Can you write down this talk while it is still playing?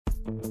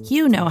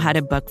You know how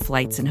to book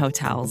flights and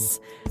hotels.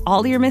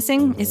 All you're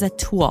missing is a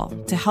tool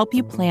to help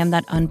you plan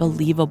that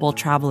unbelievable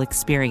travel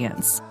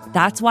experience.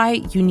 That's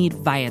why you need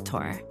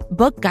Viator.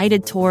 Book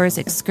guided tours,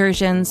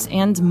 excursions,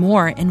 and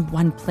more in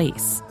one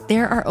place.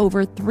 There are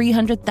over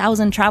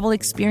 300,000 travel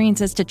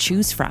experiences to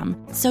choose from,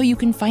 so you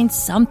can find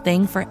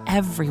something for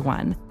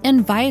everyone.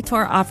 And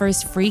Viator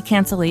offers free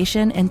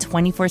cancellation and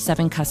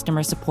 24/7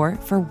 customer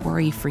support for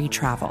worry-free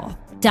travel.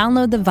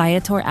 Download the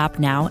Viator app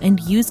now and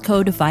use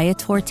code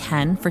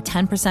Viator10 for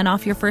 10%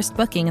 off your first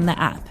booking in the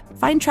app.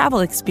 Find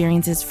travel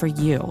experiences for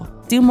you.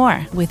 Do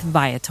more with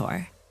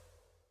Viator.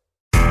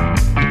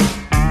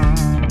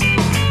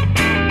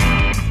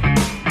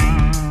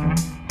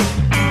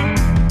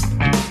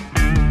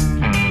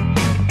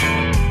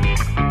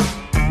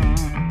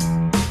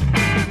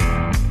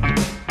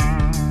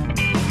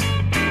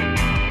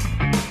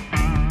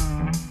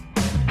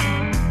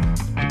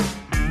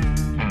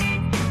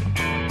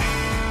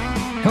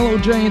 Hello,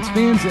 Giants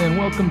fans, and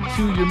welcome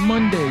to your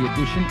Monday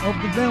edition of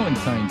the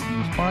Valentine's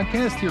Views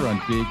podcast here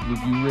on Big Blue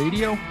View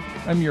Radio.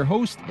 I'm your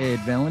host, Ed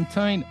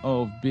Valentine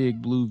of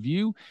Big Blue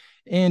View,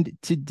 and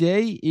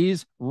today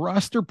is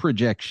roster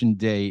projection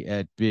day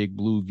at Big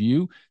Blue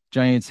View.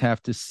 Giants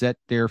have to set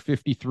their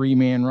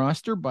 53-man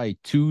roster by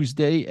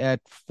Tuesday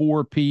at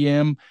 4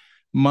 p.m.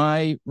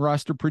 My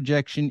roster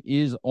projection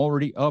is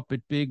already up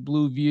at Big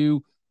Blue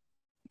View.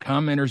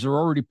 Commenters are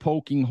already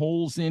poking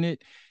holes in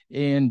it.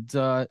 And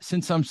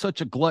since I'm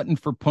such a glutton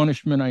for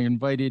punishment, I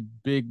invited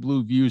Big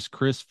Blue View's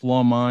Chris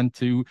Flum on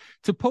to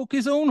poke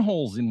his own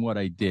holes in what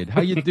I did. How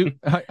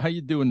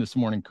you doing this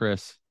morning,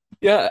 Chris?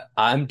 Yeah,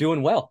 I'm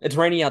doing well. It's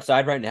raining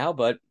outside right now,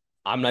 but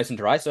I'm nice and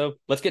dry, so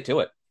let's get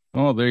to it.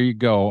 Oh, there you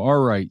go.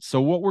 All right.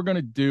 So what we're going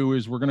to do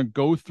is we're going to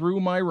go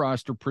through my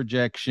roster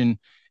projection,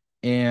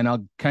 and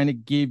I'll kind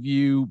of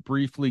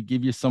briefly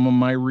give you some of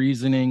my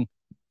reasoning.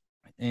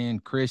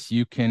 And Chris,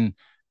 you can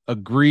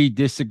agree,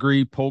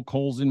 disagree, poke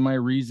holes in my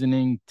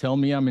reasoning, tell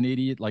me I'm an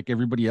idiot like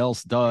everybody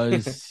else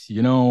does,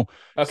 Okay,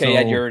 So,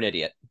 Ed, you're an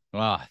idiot.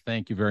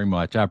 Thank you very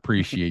much. I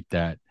appreciate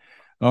that.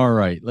 All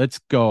right, let's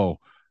go.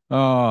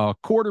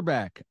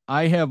 Quarterback.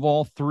 I have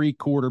all three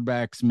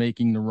quarterbacks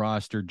making the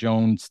roster: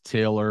 Jones,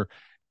 Taylor,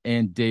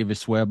 and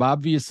Davis Webb.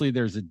 Obviously,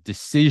 there's a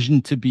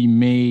decision to be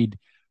made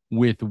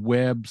with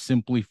Webb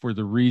simply for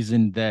the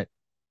reason that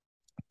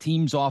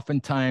teams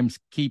oftentimes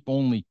keep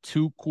only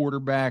two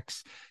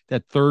quarterbacks.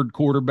 That third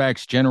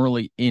quarterback's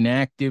generally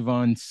inactive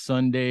on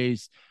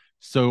Sundays.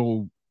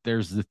 So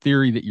there's the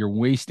theory that you're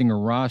wasting a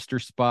roster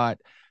spot.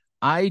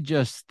 I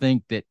just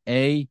think that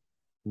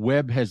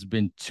Webb has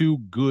been too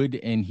good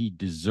and he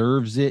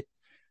deserves it.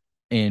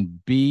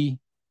 And B,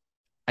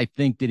 I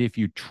think that if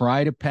you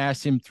try to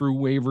pass him through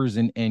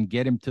waivers and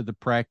get him to the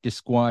practice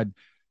squad,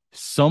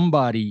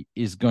 somebody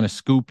is going to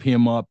scoop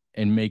him up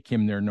and make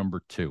him their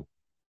number two.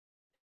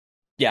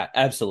 Yeah,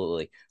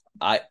 absolutely.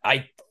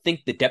 I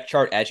think the depth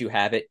chart as you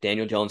have it,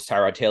 Daniel Jones,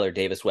 Tyrod Taylor,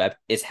 Davis Webb,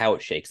 is how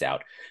it shakes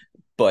out.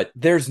 But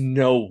there's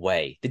no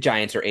way the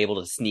Giants are able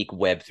to sneak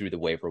Webb through the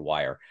waiver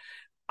wire.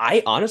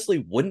 I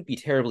honestly wouldn't be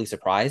terribly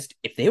surprised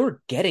if they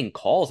were getting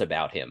calls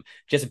about him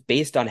just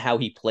based on how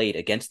he played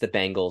against the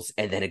Bengals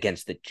and then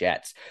against the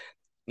Jets.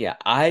 Yeah,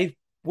 I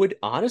would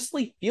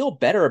honestly feel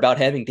better about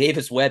having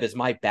Davis Webb as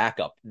my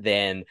backup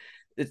than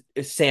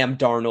Sam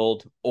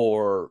Darnold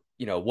or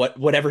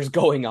whatever's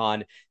going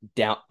on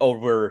down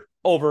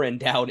over and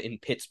down in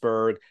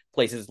Pittsburgh,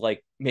 places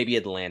like maybe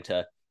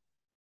Atlanta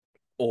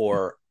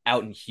or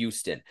out in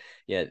Houston.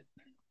 Yeah,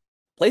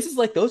 places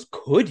like those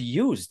could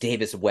use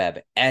Davis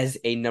Webb as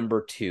a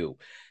number two.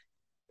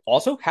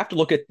 Also, have to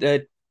look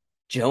at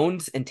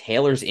Jones and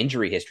Taylor's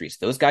injury histories.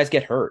 Those guys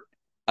get hurt.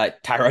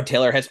 Tyrod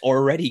Taylor has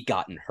already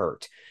gotten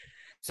hurt.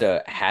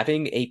 So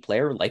having a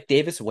player like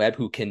Davis Webb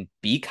who can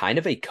be kind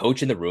of a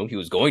coach in the room, he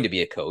was going to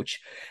be a coach,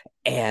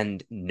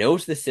 and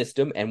knows the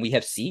system, and we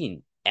have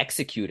seen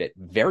execute it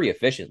very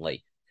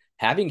efficiently.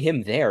 Having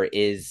him there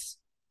it's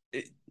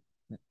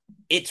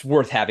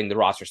worth having the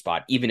roster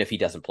spot, even if he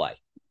doesn't play.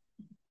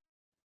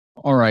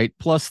 All right.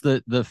 Plus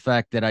the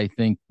fact that I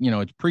think,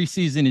 it's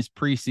preseason is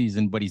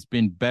preseason, but he's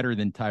been better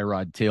than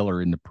Tyrod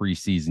Taylor in the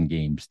preseason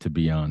games, to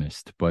be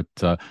honest. But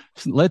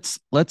let's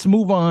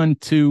move on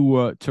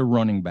to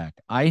running back.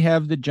 I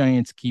have the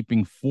Giants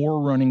keeping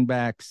 4 running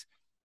backs.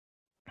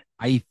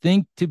 I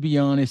think, to be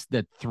honest,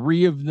 that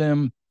 3 of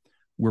them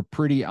were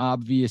pretty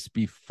obvious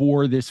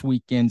before this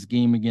weekend's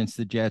game against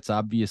the Jets.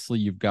 Obviously,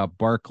 you've got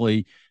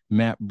Barkley,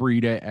 Matt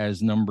Breida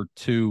as number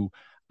 2.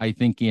 I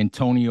think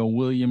Antonio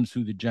Williams,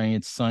 who the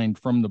Giants signed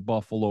from the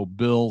Buffalo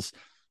Bills,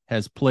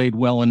 has played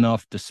well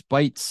enough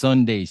despite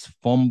Sunday's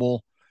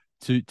fumble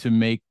to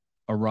make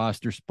a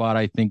roster spot.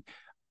 I think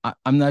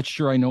I'm not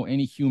sure I know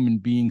any human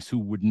beings who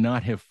would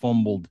not have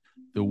fumbled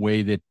the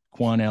way that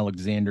Quan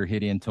Alexander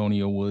hit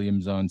Antonio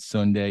Williams on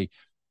Sunday.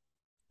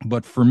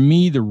 But for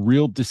me, the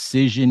real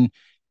decision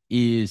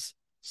is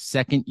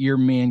second-year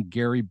man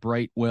Gary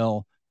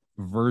Brightwell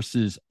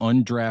versus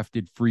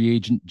undrafted free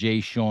agent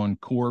Jashaun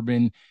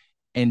Corbin.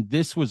 And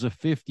this was a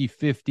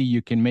 50-50.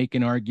 You can make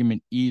an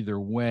argument either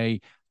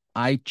way.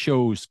 I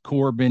chose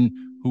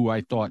Corbin, who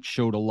I thought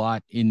showed a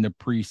lot in the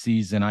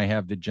preseason. I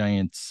have the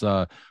Giants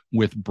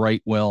with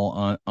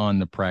Brightwell on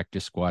the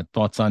practice squad.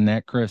 Thoughts on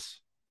that, Chris?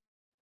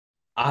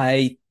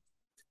 I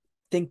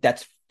think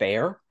that's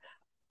fair.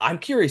 I'm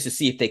curious to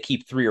see if they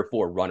keep 3 or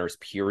 4 runners,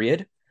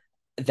 period.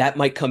 That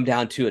might come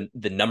down to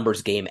the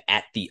numbers game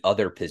at the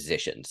other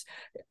positions.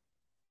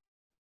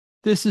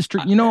 This is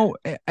true. You know,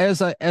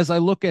 as I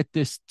look at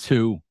this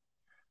too,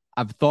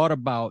 I've thought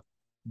about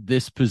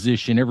this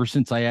position ever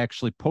since I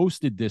actually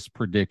posted this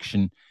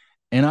prediction.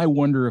 And I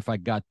wonder if I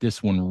got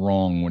this one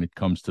wrong when it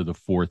comes to the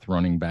fourth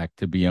running back,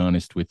 to be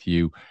honest with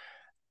you.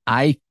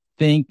 I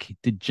think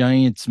the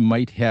Giants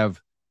might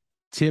have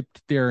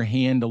tipped their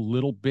hand a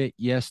little bit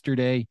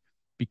yesterday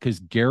because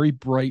Gary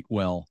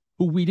Brightwell,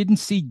 who we didn't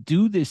see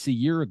do this a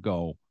year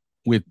ago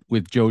with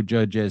Joe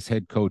Judge as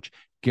head coach,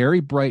 Gary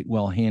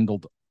Brightwell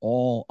handled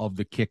all of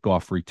the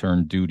kickoff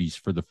return duties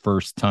for the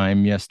first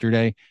time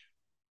yesterday.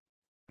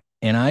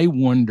 And I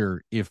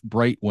wonder if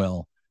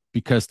Brightwell,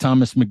 because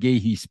Thomas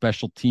McGahee,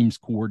 special teams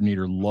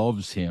coordinator,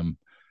 loves him,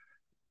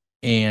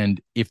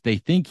 and if they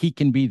think he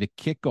can be the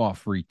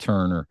kickoff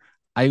returner,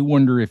 I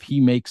wonder if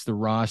he makes the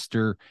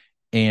roster.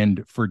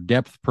 And for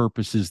depth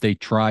purposes, they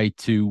try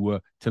to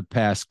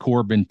pass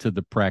Corbin to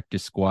the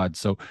practice squad.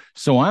 So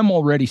I'm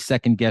already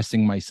second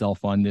guessing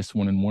myself on this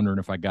one and wondering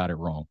if I got it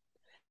wrong.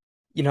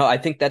 I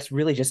think that's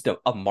really just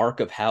a mark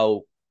of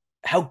how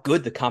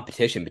good the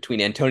competition between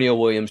Antonio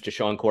Williams,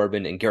 Deshaun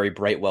Corbin, and Gary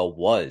Brightwell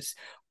was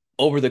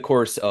over the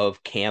course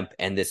of camp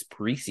and this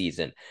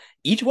preseason.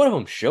 Each one of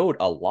them showed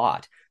a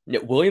lot.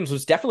 Williams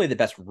was definitely the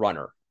best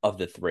runner of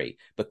the three,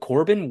 but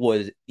Corbin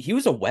was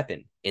a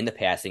weapon in the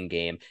passing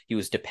game. He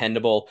was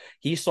dependable.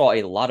 He saw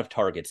a lot of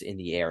targets in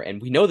the air,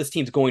 and we know this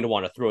team's going to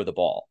want to throw the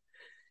ball.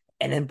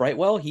 And then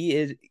Brightwell,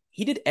 he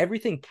did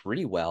everything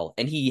pretty well,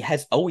 and he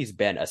has always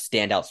been a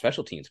standout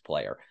special teams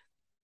player.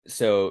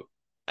 So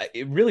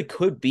it really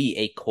could be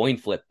a coin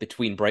flip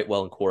between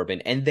Brightwell and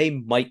Corbin, and they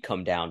might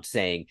come down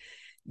saying,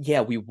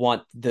 yeah, we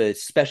want the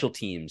special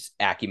teams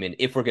acumen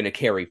if we're going to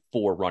carry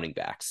 4 running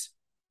backs.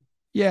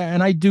 Yeah,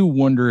 and I do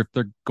wonder if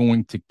they're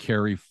going to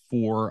carry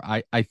 4.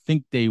 I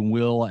think they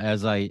will.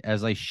 As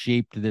I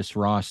shaped this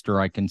roster,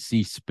 I can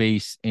see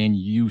space and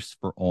use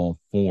for all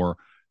 4.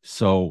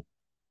 So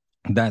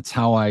that's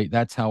how I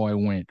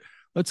went.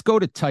 Let's go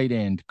to tight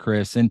end,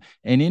 Chris. And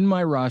in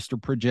my roster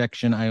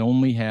projection, I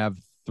only have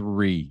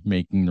 3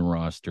 making the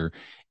roster.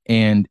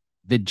 And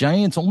the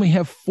Giants only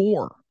have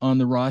 4 on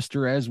the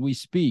roster as we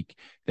speak.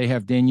 They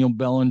have Daniel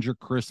Bellinger,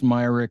 Chris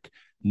Myarick,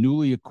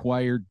 newly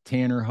acquired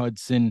Tanner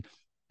Hudson,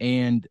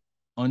 and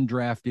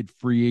undrafted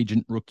free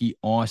agent rookie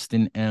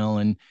Austin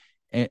Allen.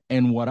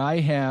 And what I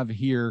have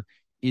here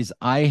is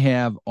I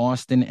have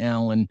Austin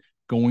Allen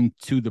going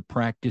to the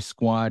practice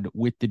squad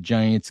with the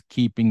Giants,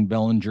 keeping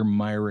Bellinger,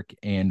 Myarick,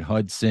 and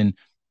Hudson.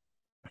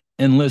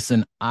 And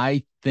listen,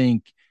 I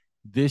think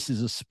this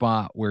is a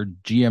spot where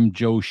GM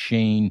Joe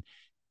Schoen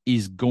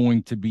is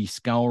going to be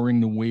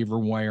scouring the waiver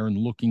wire and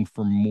looking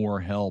for more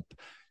help,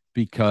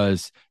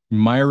 because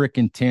Myarick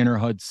and Tanner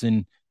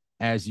Hudson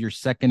as your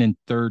second and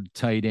third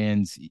tight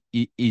ends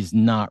is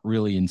not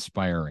really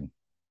inspiring.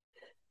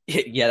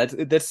 Yeah,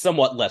 that's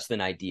somewhat less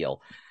than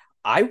ideal.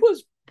 I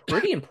was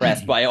pretty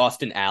impressed by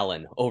Austin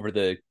Allen over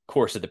the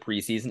course of the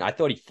preseason. I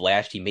thought he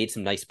flashed. He made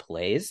some nice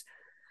plays,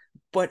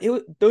 but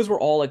those were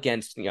all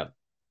against,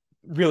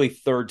 really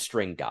third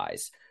string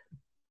guys,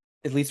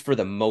 at least for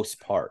the most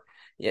part.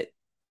 Yet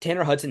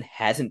Tanner Hudson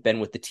hasn't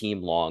been with the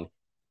team long.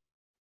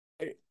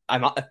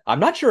 I'm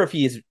not sure if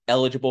he is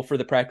eligible for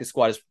the practice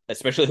squad,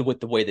 especially with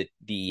the way that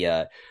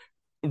the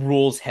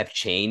rules have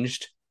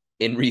changed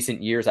in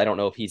recent years. I don't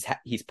know if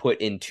he's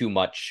put in too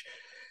much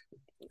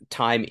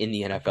time in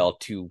the NFL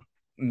to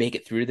make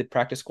it through to the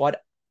practice squad.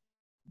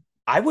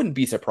 I wouldn't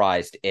be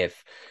surprised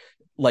if,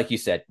 like you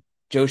said,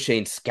 Joe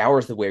Schoen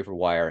scours the waiver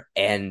wire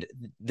and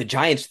the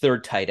Giants'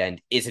 third tight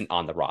end isn't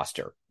on the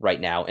roster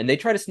right now, and they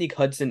try to sneak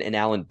Hudson and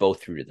Allen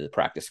both through to the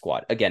practice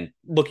squad. Again,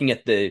 looking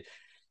at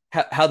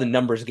how the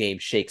numbers game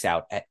shakes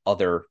out at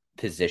other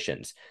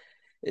positions.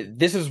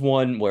 This is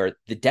one where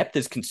the depth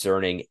is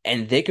concerning,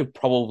 and they could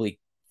probably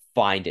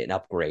find an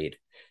upgrade,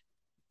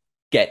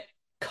 get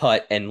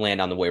cut, and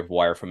land on the waiver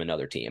wire from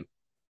another team.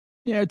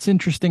 Yeah, it's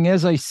interesting.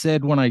 As I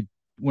said when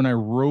I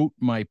wrote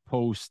my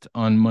post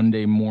on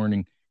Monday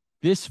morning,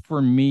 this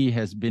for me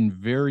has been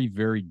very,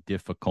 very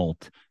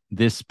difficult,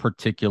 this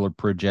particular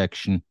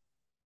projection.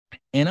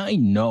 And I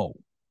know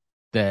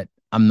that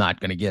I'm not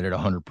going to get it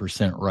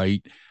 100%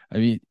 right. I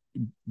mean,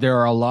 there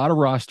are a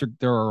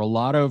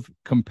lot of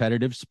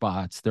competitive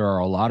spots. There are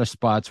a lot of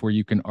spots where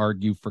you can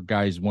argue for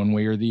guys one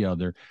way or the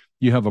other.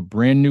 You have a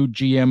brand new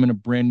GM and a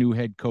brand new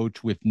head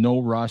coach with no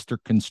roster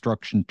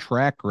construction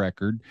track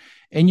record,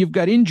 and you've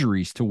got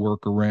injuries to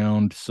work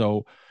around.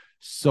 So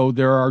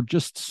there are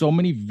just so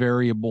many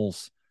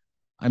variables.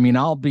 I mean,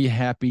 I'll be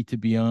happy, to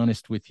be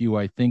honest with you.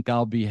 I think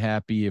I'll be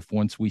happy if,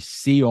 once we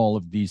see all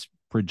of these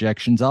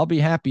projections, I'll be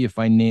happy if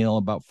I nail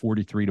about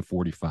 43 to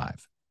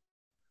 45.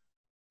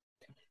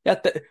 Yeah,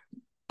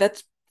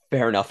 that's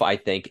fair enough, I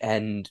think.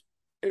 And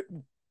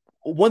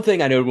one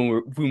thing I know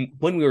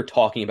when we were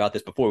talking about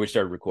this before we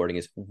started recording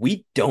is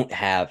we don't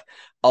have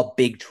a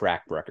big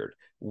track record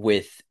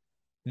with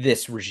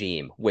this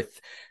regime with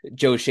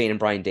Joe Schoen and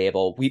Brian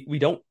Daboll. We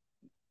don't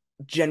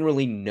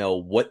generally know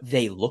what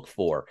they look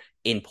for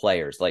in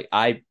players. Like,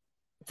 I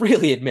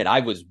freely admit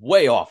I was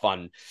way off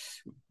on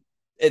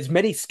as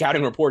many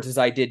scouting reports as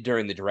I did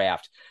during the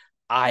draft.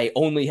 I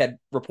only had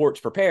reports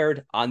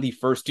prepared on the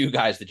first two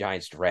guys the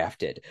Giants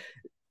drafted.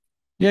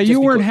 Yeah,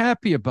 you weren't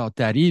happy about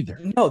that either.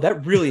 No,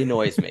 that really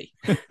annoys me.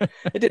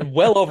 I did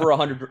well over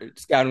 100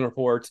 scouting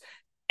reports,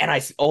 and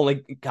I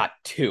only got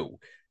two.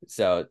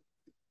 So,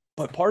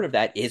 but part of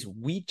that is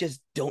we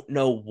just don't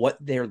know what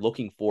they're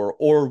looking for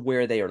or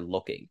where they are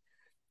looking.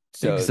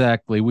 So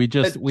exactly. We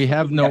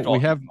have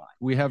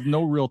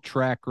no real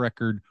track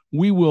record.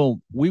 We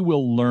will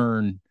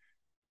learn.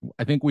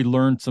 I think we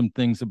learned some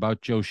things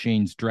about Joe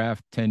Schoen's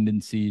draft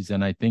tendencies,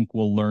 and I think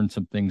we'll learn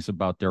some things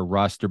about their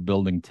roster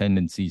building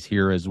tendencies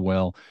here as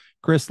well.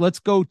 Chris, let's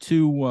go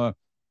to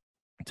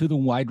the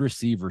wide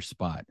receiver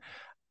spot.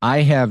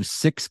 I have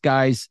 6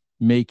 guys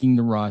making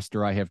the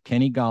roster. I have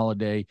Kenny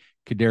Golladay,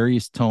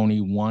 Kadarius Toney,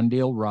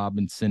 Wan'Dale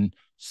Robinson,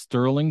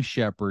 Sterling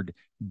Shepard,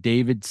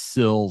 David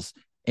Sills,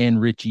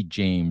 and Richie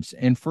James.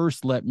 And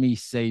first, let me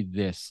say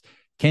this.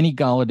 Kenny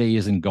Golladay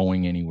isn't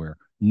going anywhere.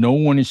 No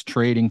one is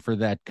trading for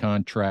that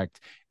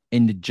contract,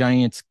 and the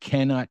Giants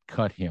cannot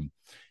cut him.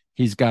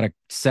 He's got a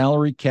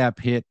salary cap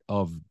hit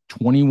of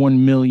 $21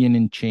 million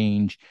and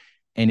change,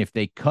 and if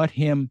they cut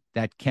him,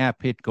 that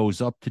cap hit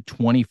goes up to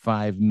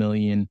 $25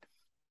 million,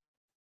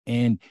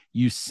 and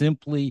you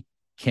simply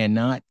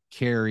cannot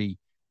carry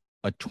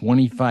a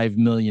 $25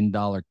 million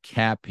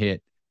cap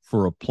hit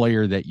for a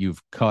player that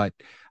you've cut.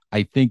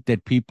 I think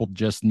that people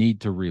just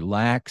need to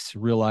relax,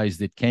 realize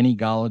that Kenny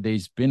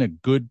Galladay's been a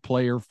good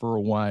player for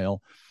a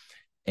while,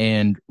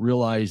 and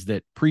realize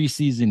that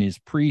preseason is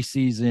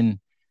preseason.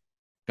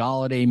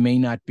 Golladay may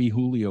not be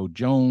Julio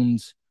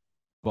Jones,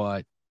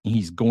 but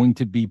he's going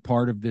to be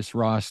part of this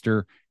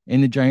roster,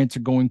 and the Giants are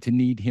going to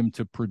need him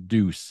to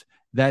produce.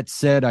 That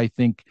said, I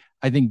think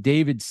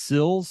David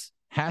Sills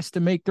has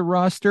to make the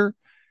roster.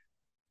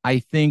 I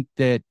think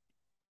that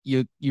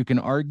you can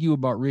argue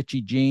about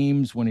Richie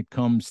James when it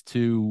comes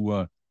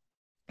to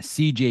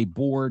C.J.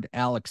 Board,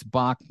 Alex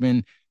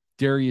Bachman,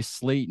 Darius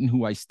Slayton,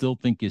 who I still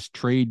think is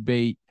trade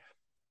bait.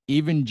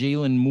 Even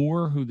Jalen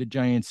Moore, who the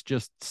Giants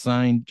just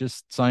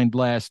signed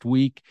last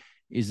week,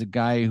 is a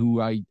guy who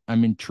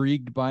I'm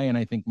intrigued by and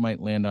I think might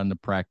land on the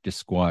practice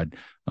squad.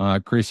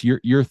 Chris,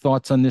 your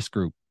thoughts on this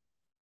group?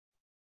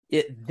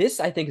 This,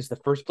 I think, is the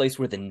first place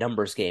where the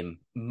numbers game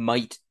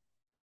might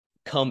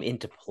come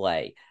into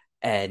play.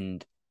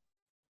 And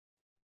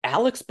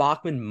Alex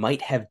Bachman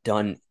might have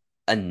done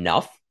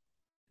enough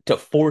to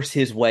force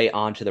his way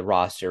onto the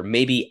roster,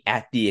 maybe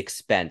at the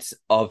expense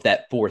of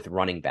that fourth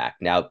running back.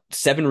 Now,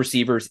 7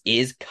 receivers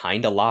is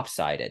kind of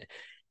lopsided,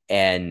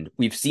 and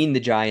we've seen the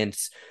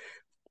Giants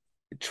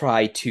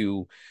try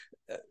to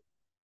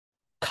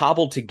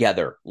cobble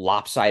together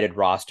lopsided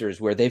rosters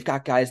where they've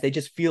got guys they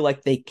just feel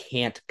like they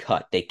can't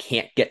cut. They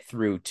can't get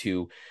through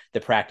to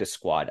the practice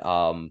squad.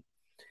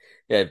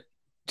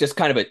 Just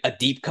kind of a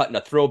deep cut and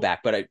a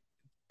throwback, but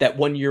that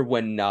one year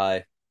when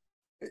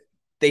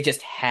they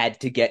just had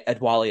to get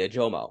Adwale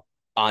Ajomo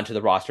onto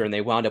the roster, and they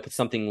wound up with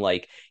something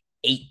like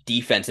 8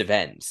 defensive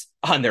ends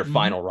on their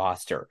final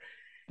roster.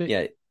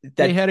 They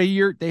had a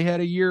year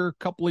a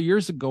couple of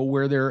years ago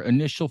where their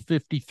initial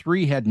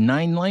 53 had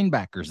 9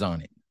 linebackers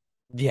on it.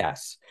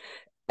 Yes.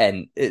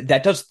 And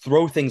that does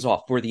throw things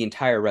off for the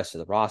entire rest of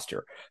the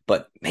roster.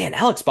 But man,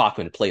 Alex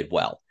Bachman played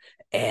well,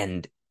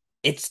 and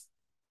it's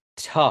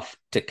tough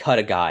to cut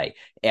a guy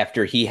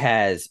after he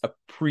has a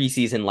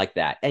preseason like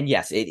that. And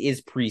yes, it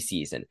is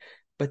preseason,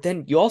 but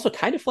then you also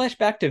kind of flash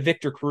back to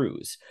Victor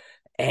Cruz,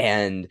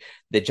 and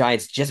the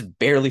Giants just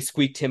barely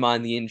squeaked him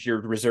on the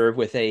injured reserve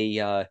with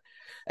a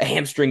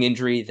hamstring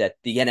injury that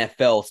the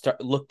NFL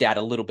looked at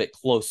a little bit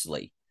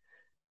closely.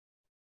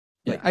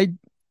 But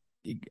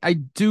I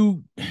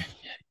do.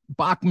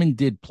 Bachman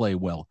did play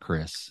well,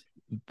 Chris.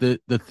 The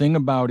thing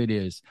about it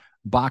is,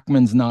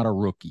 Bachman's not a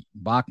rookie.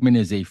 Bachman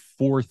is a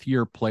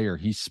 4th-year player.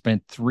 He's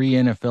spent 3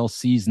 NFL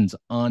seasons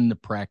on the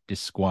practice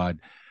squad.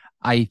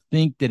 I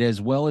think that as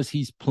well as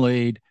he's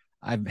played,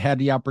 I've had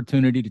the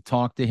opportunity to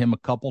talk to him a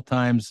couple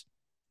times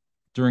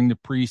during the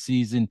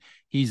preseason.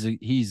 He's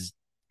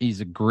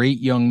a great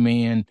young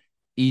man,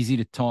 easy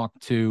to talk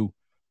to.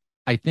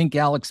 I think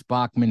Alex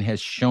Bachman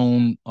has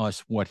shown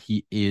us what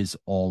he is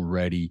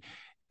already.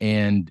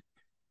 And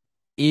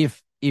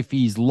if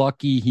he's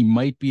lucky, he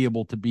might be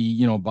able to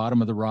be,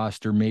 bottom of the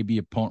roster, maybe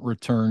a punt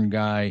return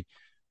guy.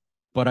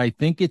 But I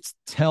think it's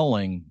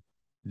telling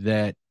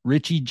that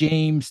Richie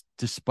James,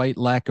 despite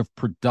lack of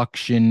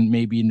production,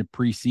 maybe in the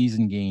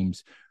preseason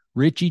games,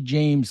 Richie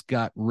James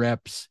got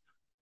reps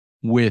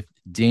with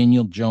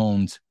Daniel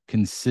Jones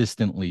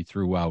consistently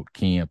throughout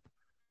camp.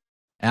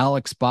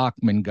 Alex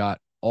Bachman got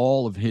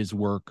all of his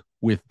work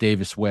with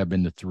Davis Webb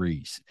in the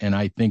 3s. And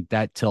I think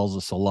that tells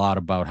us a lot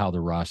about how the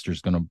roster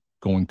is going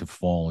to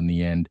fall in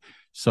the end.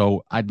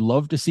 So I'd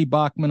love to see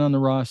Bachman on the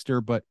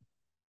roster, but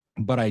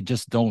but I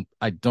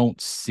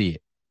don't see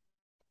it.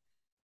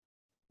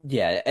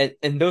 Yeah,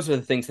 and those are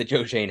the things that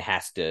Joe Shane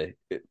has to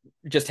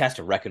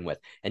reckon with.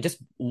 And just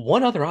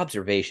one other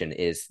observation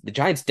is the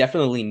Giants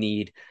definitely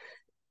need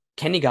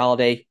Kenny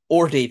Galladay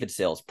or David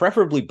Sills,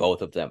 preferably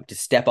both of them, to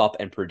step up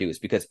and produce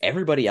because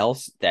everybody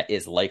else that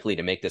is likely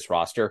to make this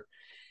roster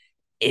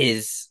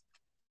is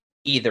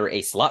either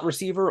a slot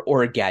receiver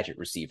or a gadget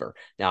receiver.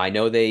 Now I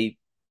know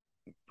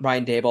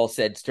Ryan Daboll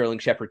said Sterling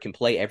Shepard can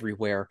play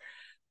everywhere.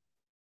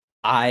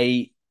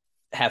 I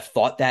have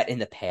thought that in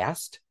the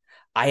past.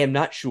 I am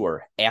not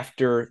sure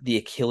after the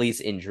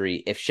Achilles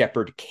injury if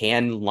Shepard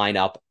can line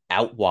up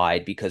out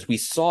wide because we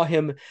saw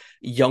him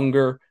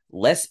younger,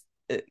 less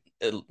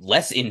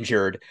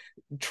injured,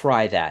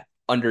 try that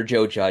under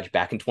Joe Judge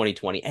back in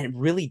 2020, and it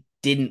really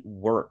didn't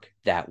work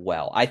that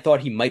well. I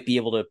thought he might be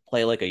able to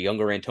play like a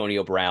younger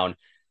Antonio Brown,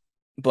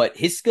 but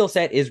his skill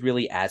set is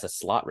really as a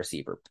slot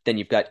receiver. Then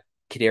you've got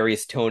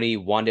Kadarius Toney,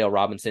 Wan'Dale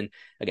Robinson,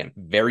 again,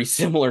 very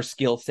similar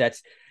skill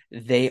sets.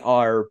 They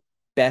are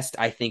best,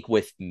 I think,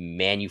 with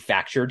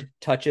manufactured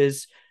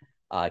touches,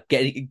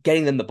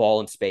 getting them the ball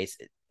in space.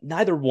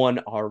 Neither one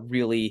are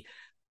really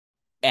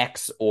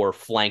X or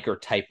flanker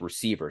type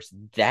receivers.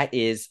 That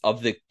is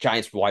of the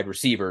Giants wide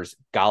receivers,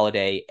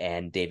 Galladay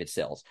and David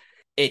Sills.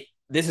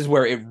 This is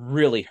where it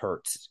really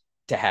hurts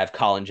to have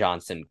Colin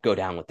Johnson go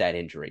down with that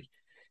injury,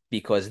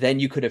 because then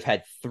you could have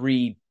had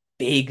three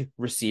big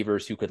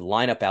receivers who could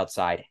line up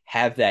outside,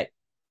 have that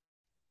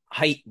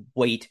height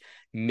weight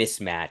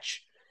mismatch,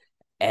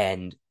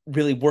 and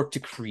really work to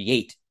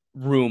create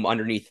room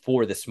underneath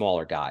for the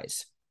smaller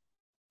guys.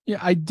 Yeah,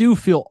 I do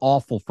feel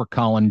awful for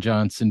Colin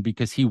Johnson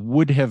because he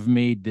would have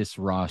made this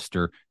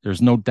roster.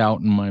 There's no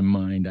doubt in my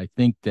mind. I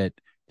think that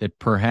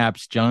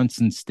perhaps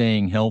Johnson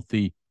staying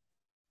healthy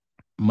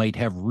might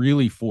have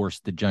really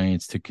forced the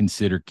Giants to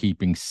consider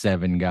keeping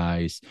 7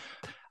 guys.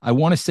 I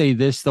want to say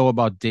this, though,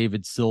 about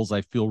David Sills.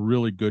 I feel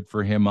really good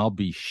for him. I'll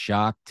be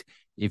shocked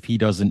if he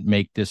doesn't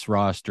make this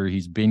roster.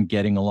 He's been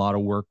getting a lot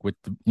of work with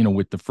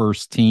the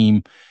first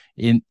team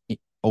in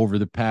over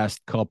the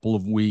past couple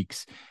of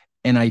weeks.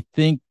 And I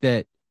think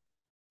that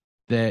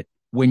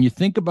when you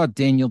think about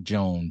Daniel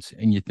Jones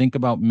and you think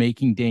about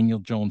making Daniel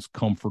Jones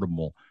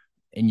comfortable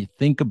and you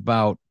think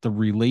about the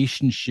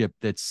relationship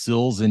that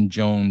Sills and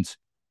Jones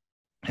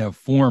have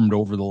formed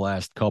over the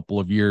last couple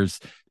of years,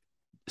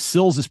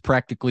 Sills has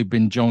practically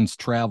been Jones'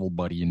 travel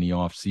buddy in the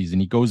offseason.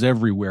 He goes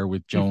everywhere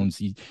with Jones.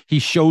 He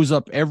shows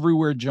up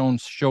everywhere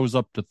Jones shows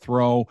up to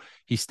throw.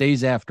 He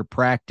stays after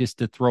practice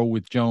to throw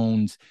with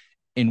Jones.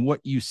 And what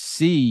you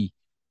see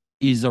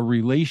is a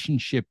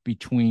relationship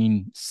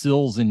between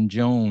Sills and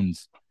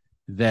Jones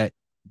that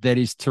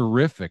is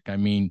terrific. I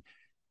mean,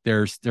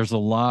 there's a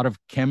lot of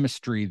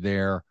chemistry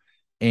there.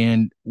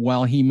 And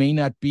while he may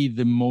not be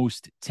the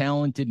most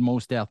talented,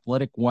 most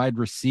athletic wide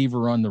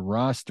receiver on the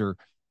roster,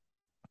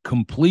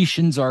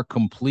 completions are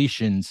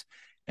completions.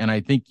 And I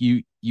think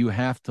you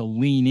have to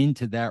lean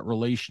into that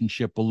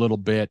relationship a little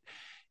bit.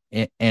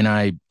 And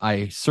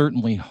I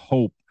certainly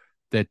hope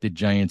that the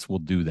Giants will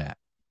do that.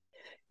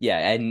 Yeah,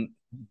 and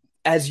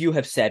as you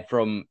have said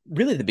from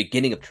really the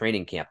beginning of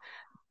training camp,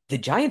 the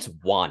Giants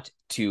want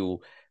to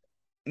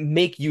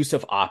make use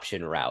of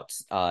option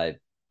routes.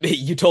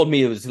 You told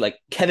me it was like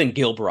Kevin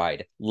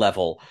Gilbride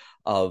level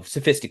of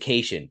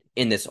sophistication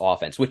in this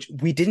offense, which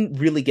we didn't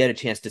really get a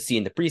chance to see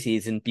in the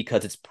preseason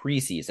because it's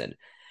preseason.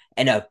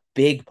 And a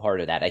big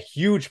part of that, a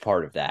huge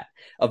part of that,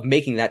 of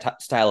making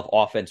that style of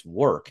offense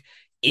work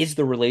is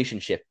the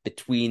relationship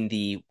between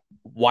the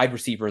wide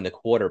receiver and the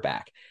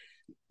quarterback.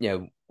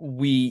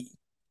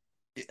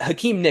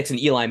 Hakeem Nicks and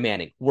Eli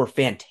Manning were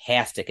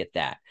fantastic at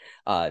that.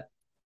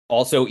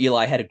 Also,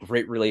 Eli had a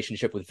great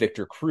relationship with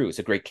Victor Cruz,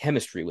 a great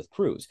chemistry with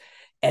Cruz.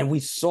 And we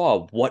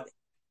saw what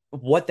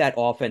that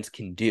offense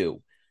can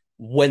do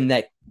when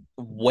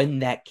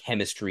that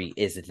chemistry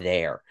is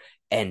there.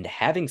 And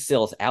having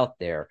Sills out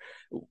there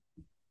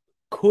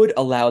could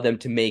allow them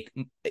to make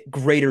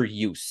greater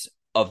use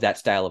of that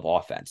style of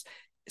offense.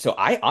 So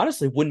I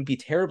honestly wouldn't be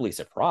terribly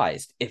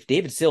surprised if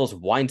David Sills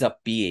winds up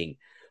being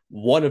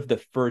one of the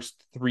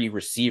first 3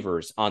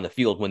 receivers on the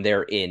field when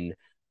they're in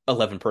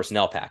 11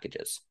 personnel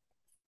packages.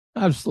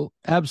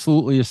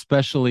 Absolutely,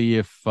 especially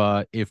if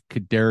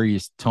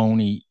Kadarius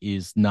Toney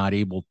is not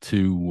able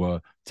to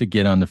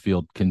get on the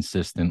field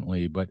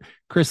consistently. But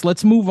Chris,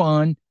 let's move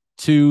on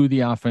to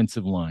the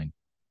offensive line,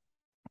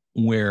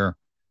 where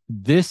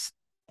this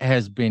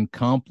has been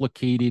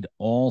complicated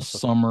all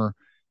summer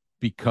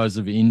because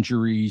of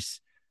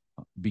injuries.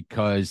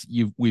 Because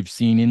we've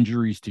seen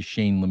injuries to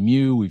Shane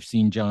Lemieux, we've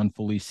seen John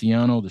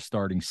Feliciano, the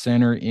starting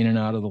center, in and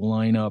out of the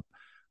lineup.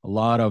 A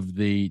lot of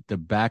the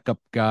backup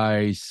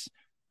guys.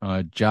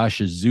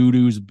 Josh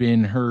Azudu's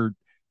been hurt.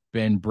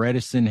 Ben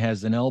Bredesen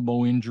has an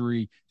elbow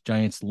injury.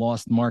 Giants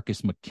lost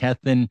Marcus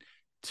McKethan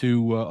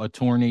to a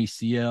torn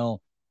ACL.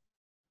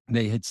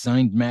 They had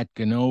signed Matt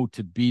Gano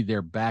to be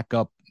their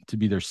backup, to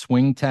be their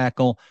swing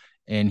tackle,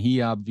 and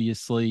he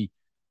obviously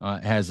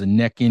has a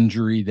neck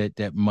injury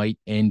that might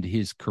end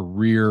his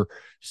career.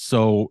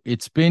 So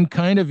it's been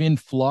kind of in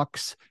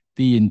flux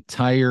the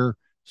entire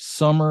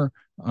summer.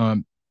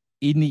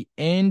 In the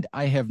end,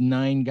 I have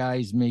 9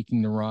 guys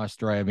making the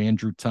roster. I have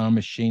Andrew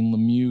Thomas, Shane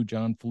Lemieux,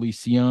 John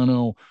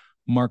Feliciano,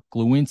 Mark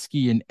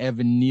Glowinski, and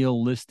Evan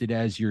Neal listed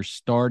as your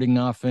starting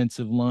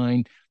offensive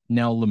line.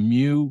 Now,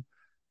 Lemieux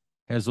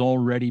has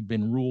already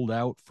been ruled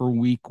out for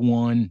week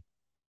 1.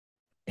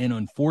 And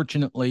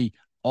unfortunately,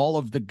 all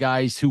of the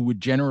guys who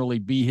would generally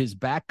be his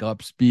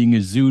backups, being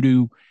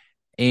Ezeudu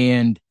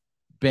and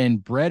Ben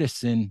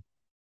Bredeson,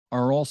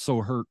 are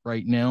also hurt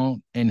right now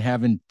and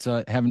haven't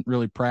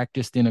really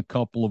practiced in a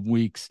couple of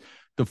weeks.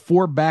 The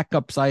 4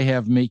 backups I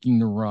have making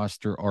the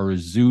roster are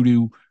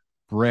Ezeudu,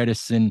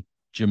 Bredeson,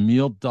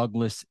 Jamil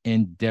Douglas,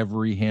 and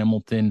Devery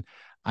Hamilton.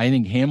 I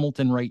think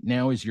Hamilton right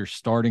now is your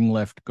starting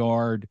left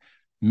guard.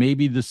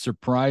 Maybe the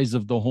surprise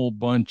of the whole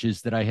bunch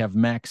is that I have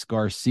Max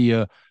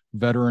Garcia,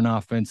 veteran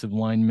offensive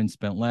lineman,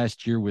 spent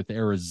last year with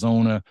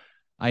Arizona.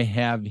 I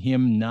have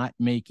him not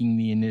making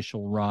the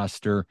initial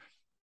roster.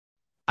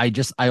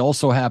 I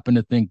also happen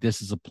to think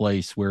this is a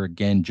place where,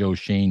 again, Joe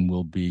Schoen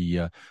will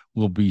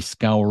be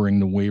scouring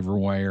the waiver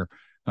wire.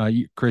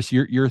 Chris,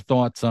 your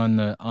thoughts on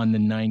the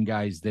 9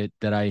 guys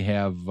that I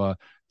have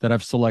that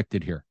I've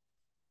selected here?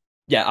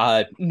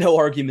 Yeah, no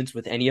arguments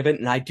with any of it.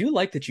 And I do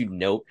like that you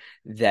note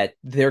that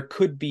there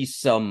could be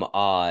some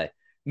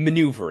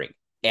maneuvering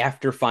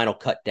after final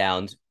cut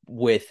downs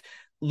with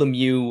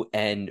Lemieux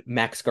and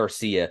Max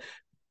Garcia,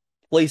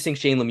 placing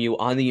Shane Lemieux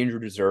on the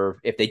injured reserve.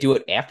 If they do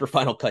it after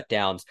final cut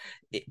downs,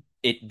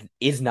 it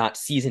is not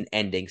season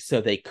ending, so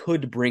they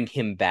could bring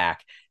him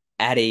back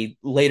at a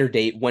later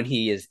date when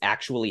he is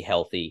actually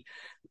healthy,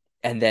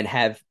 and then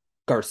have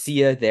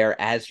Garcia there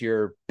as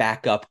your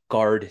backup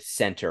guard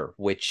center,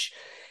 which,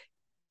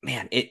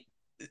 man,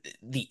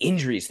 the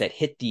injuries that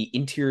hit the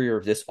interior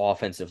of this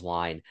offensive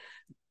line,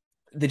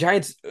 the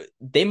Giants,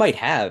 they might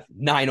have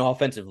 9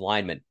 offensive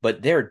linemen,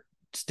 but they're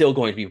still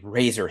going to be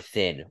razor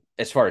thin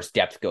as far as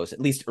depth goes, at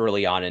least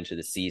early on into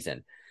the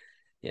season.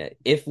 Yeah,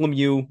 if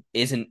Lemieux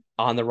isn't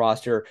on the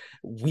roster,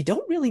 we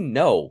don't really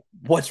know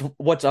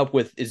what's up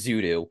with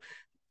Ezeudu.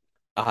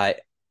 I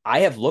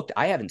have looked.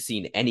 I haven't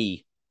seen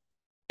any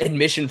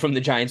admission from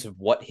the Giants of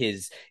what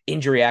his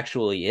injury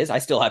actually is. I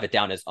still have it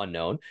down as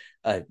unknown.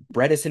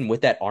 Bredeson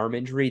with that arm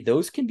injury,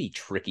 those can be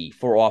tricky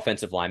for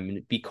offensive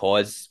linemen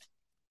because,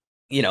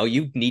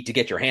 you need to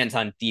get your hands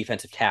on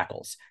defensive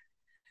tackles.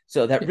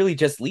 So that really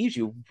just leaves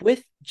you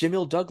with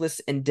Jamil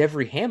Douglas and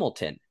Devery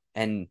Hamilton.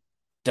 And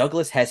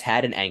Douglas has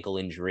had an ankle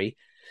injury,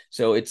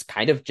 so it's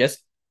kind of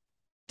just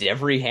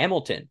Devery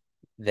Hamilton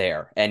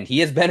there. And he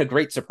has been a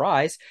great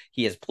surprise.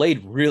 He has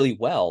played really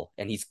well,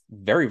 and he's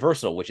very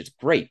versatile, which is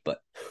great. But,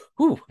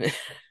 whew.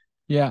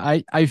 Yeah,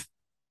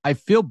 I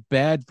feel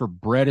bad for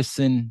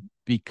Bredeson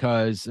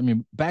because,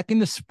 back in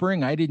the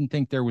spring, I didn't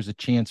think there was a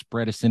chance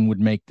Bredeson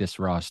would make this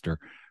roster,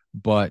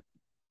 but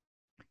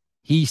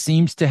he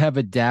seems to have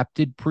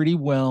adapted pretty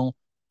well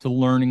to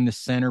learning the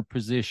center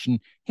position.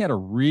 He had a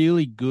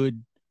really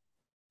good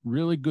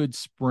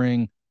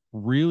spring,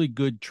 really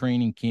good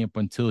training camp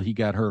until he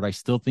got hurt. I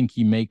still think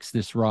he makes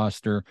this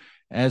roster.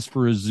 As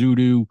for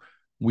Ezeudu,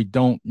 we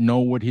don't know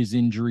what his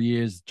injury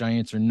is.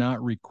 Giants are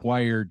not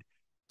required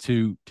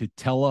to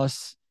tell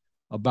us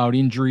about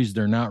injuries.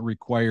 They're not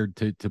required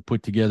to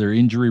put together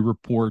injury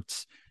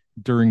reports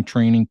during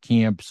training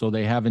camp, so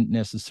they haven't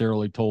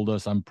necessarily told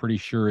us. I'm pretty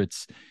sure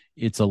it's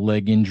a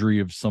leg injury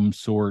of some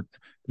sort.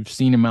 We've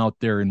seen him out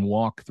there in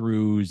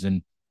walkthroughs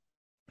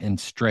and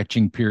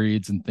stretching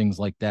periods and things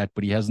like that,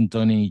 but he hasn't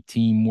done any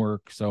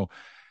teamwork. So,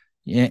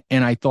 and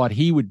I thought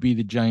he would be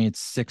the Giants'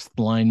 6th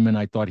lineman.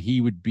 I thought he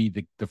would be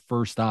the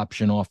first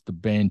option off the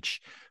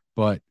bench,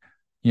 but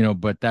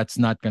that's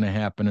not going to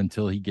happen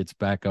until he gets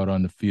back out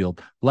on the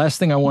field. Last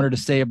thing I wanted to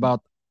say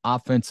about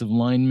offensive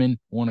linemen,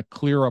 I want to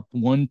clear up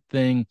one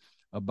thing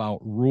about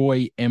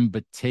Roy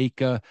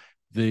Mbateka,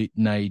 the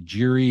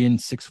Nigerian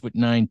 6'9",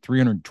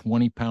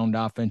 320-pound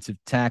offensive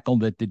tackle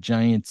that the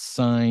Giants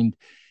signed.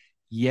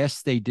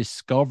 Yes, they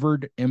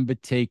discovered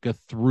Mbateka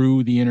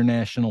through the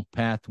International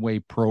Pathway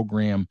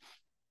Program,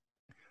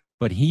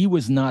 but he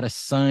was not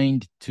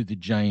assigned to the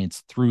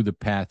Giants through the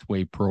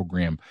Pathway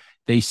Program.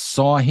 They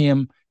saw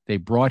him, they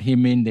brought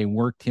him in, they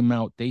worked him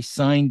out, they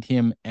signed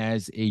him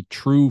as a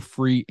true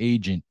free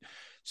agent.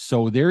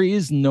 So there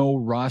is no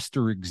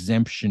roster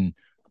exemption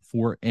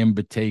for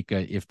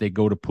Mbateka if they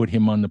go to put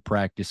him on the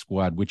practice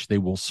squad, which they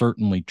will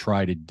certainly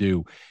try to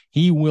do.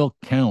 He will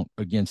count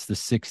against the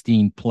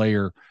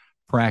 16-player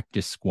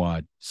practice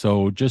squad.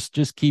 So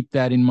just keep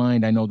that in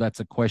mind. I know that's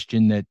a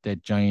question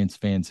that Giants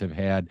fans have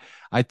had.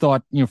 I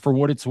thought, for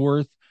what it's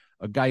worth,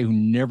 a guy who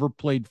never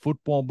played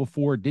football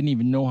before, didn't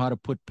even know how to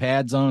put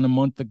pads on a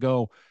month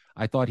ago,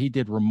 I thought he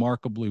did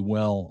remarkably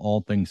well,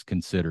 all things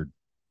considered.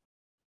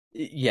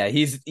 Yeah,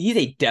 he's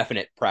a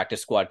definite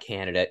practice squad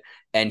candidate,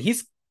 and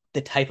he's the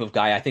type of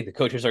guy I think the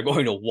coaches are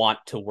going to want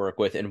to work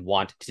with and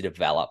want to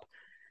develop.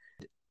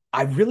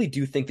 I really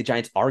do think the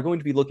Giants are going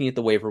to be looking at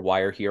the waiver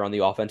wire here on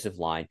the offensive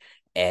line,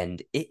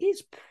 and it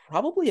is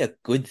probably a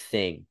good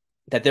thing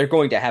that they're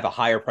going to have a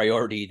higher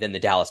priority than the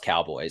Dallas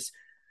Cowboys.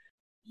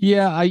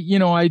 Yeah, I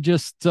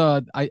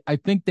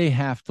think they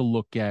have to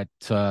look at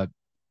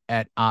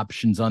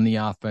options on the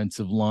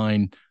offensive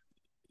line.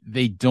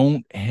 They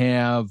don't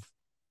have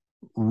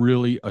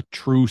really a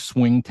true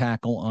swing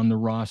tackle on the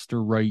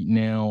roster right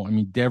now. I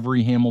mean,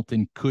 Devery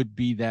Hamilton could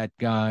be that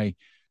guy.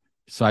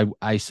 So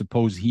I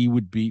suppose he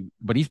would be,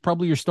 but he's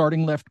probably your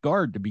starting left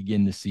guard to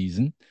begin the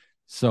season.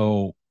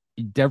 So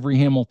Devery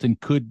Hamilton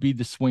could be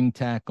the swing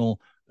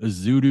tackle.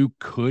 Azudu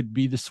could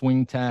be the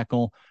swing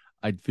tackle.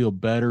 I'd feel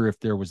better if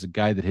there was a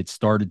guy that had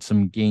started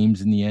some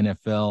games in the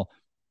NFL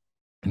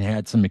and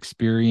had some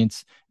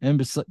experience.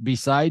 And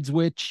besides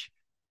which,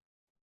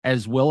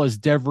 as well as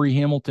Devery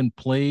Hamilton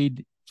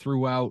played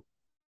throughout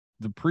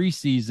the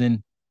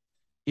preseason,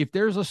 if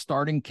there's a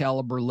starting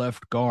caliber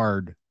left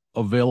guard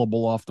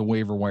available off the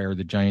waiver wire,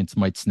 the Giants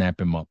might snap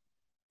him up.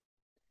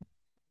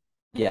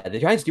 Yeah, the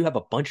Giants do have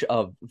a bunch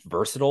of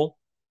versatile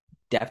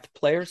depth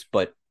players,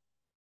 but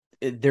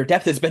their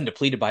depth has been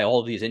depleted by all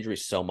of these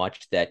injuries so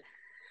much that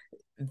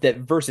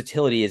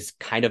versatility has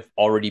kind of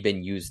already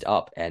been used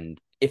up. And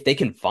if they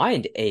can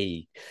find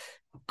a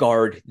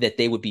guard that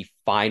they would be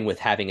fine with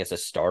having as a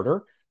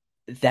starter,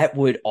 that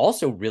would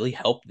also really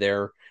help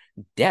their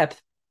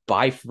depth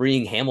by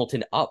freeing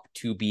Hamilton up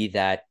to be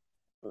that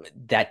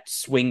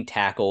swing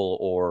tackle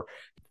or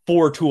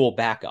four tool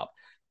backup.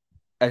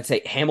 I'd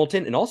say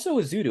Hamilton and also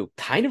Azudu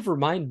kind of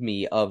remind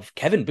me of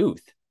Kevin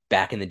Booth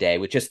back in the day,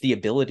 with just the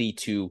ability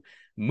to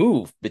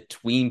move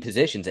between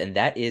positions. And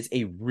that is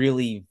a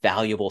really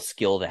valuable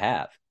skill to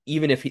have,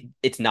 even if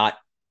it's not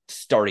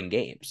starting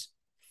games.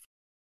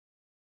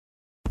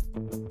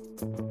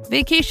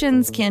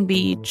 Vacations can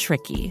be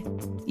tricky.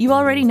 You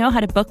already know how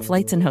to book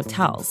flights and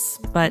hotels,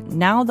 but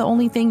now the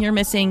only thing you're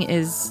missing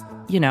is,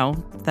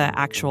 the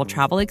actual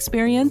travel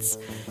experience.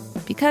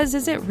 Because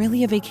is it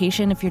really a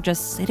vacation if you're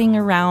just sitting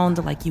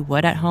around like you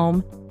would at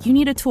home? You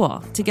need a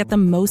tool to get the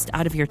most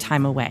out of your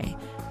time away.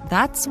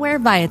 That's where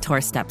Viator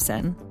steps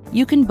in.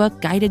 You can book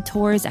guided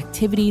tours,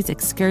 activities,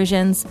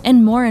 excursions,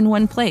 and more in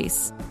one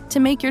place to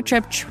make your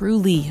trip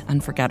truly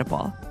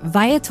unforgettable.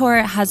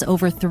 Viator has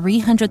over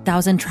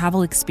 300,000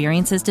 travel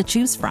experiences to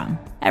choose from.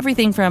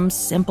 Everything from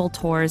simple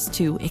tours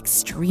to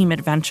extreme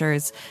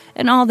adventures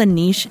and all the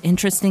niche,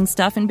 interesting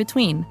stuff in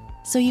between.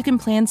 So you can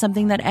plan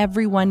something that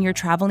everyone you're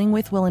traveling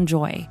with will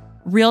enjoy.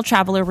 Real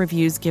traveler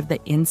reviews give the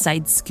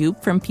inside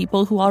scoop from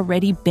people who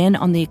already been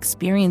on the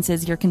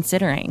experiences you're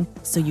considering,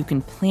 so you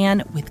can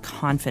plan with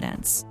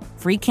confidence.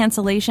 Free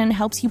cancellation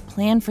helps you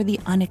plan for the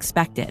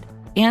unexpected.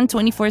 And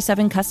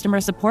 24/7 customer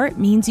support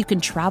means you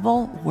can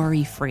travel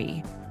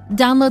worry-free.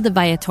 Download the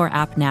Viator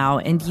app now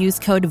and use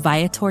code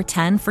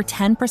Viator10 for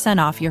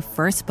 10% off your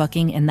first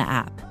booking in the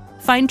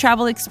app. Find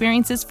travel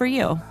experiences for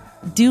you.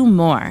 Do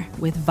more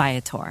with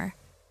Viator.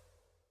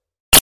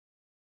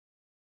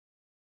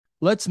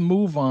 Let's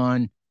move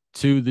on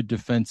to the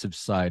defensive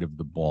side of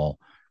the ball.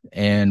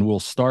 And we'll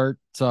start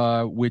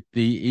with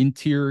the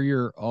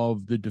interior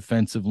of the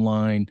defensive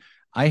line.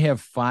 I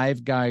have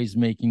 5 guys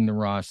making the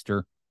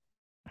roster.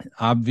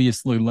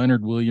 Obviously,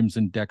 Leonard Williams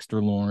and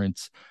Dexter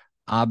Lawrence.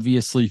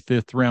 Obviously,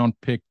 5th-round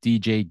pick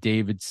DJ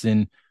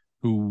Davidson,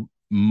 who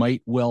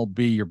might well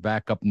be your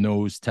backup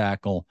nose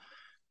tackle.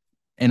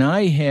 And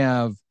I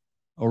had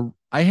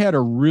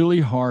a really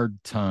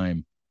hard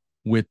time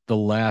with the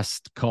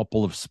last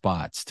couple of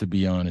spots, to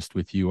be honest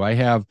with you. I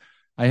have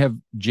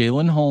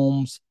Jalen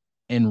Holmes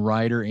and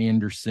Ryder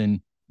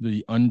Anderson,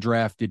 the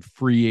undrafted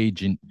free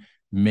agent,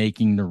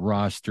 making the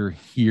roster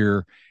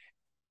here.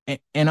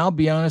 And I'll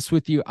be honest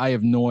with you, I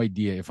have no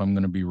idea if I'm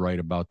going to be right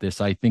about this.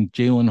 I think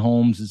Jalen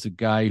Holmes is a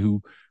guy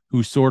who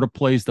sort of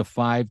plays the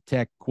 5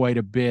 tech quite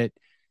a bit.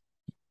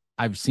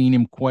 I've seen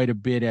him quite a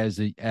bit as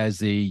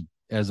a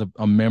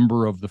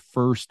member of the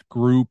first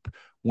group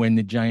when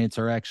the Giants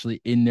are actually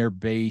in their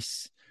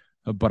base.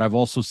 But I've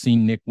also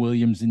seen Nick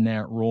Williams in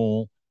that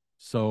role.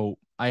 So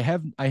I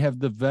have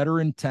the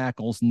veteran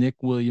tackles, Nick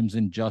Williams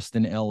and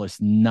Justin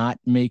Ellis, not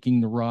making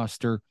the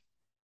roster.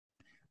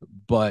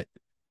 But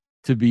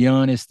to be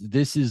honest,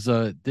 this is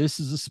a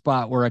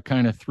spot where I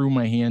kind of threw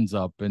my hands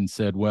up and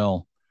said,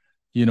 well,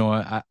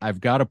 I've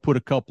got to put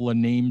a couple of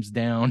names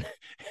down,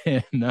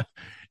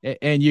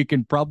 and you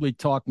can probably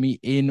talk me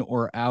in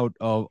or out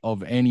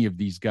of any of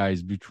these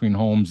guys between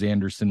Holmes,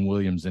 Anderson,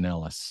 Williams, and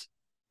Ellis.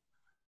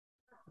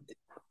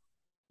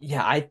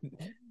 Yeah,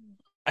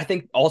 I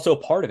think also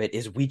part of it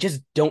is we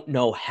just don't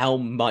know how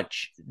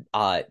much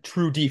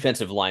true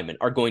defensive linemen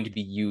are going to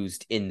be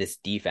used in this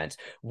defense.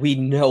 We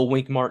know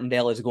Wink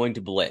Martindale is going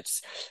to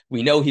blitz.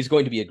 We know he's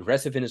going to be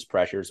aggressive in his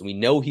pressures. We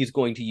know he's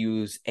going to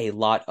use a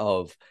lot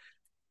of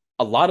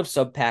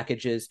sub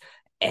packages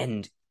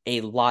and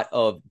a lot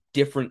of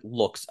different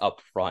looks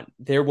up front.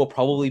 There will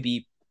probably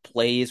be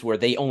plays where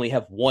they only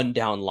have 1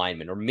 down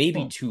lineman or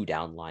maybe 2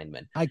 down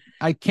linemen.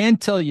 I can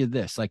tell you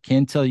this. I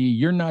can tell you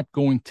you're not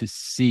going to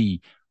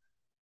see,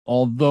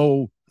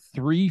 although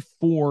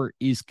 3-4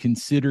 is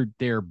considered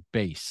their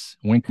base.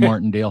 Wink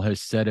Martindale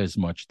has said as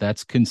much.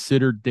 That's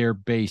considered their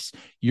base.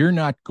 You're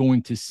not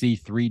going to see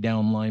 3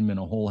 down linemen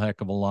a whole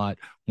heck of a lot.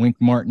 Wink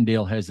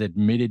Martindale has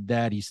admitted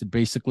that. He said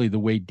basically the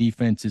way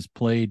defense is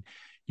played,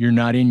 You're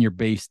not in your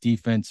base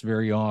defense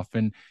very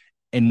often.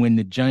 And when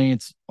the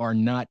Giants are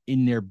not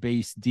in their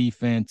base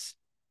defense,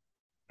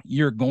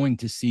 you're going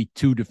to see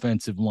two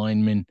defensive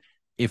linemen,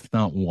 if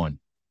not one.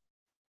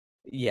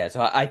 Yeah,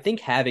 so I think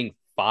having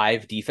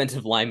five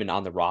defensive linemen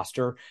on the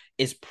roster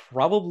is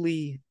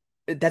probably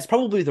that's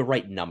probably the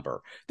right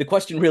number. The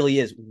question really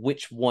is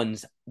which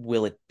ones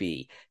will it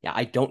be? Yeah,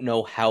 I don't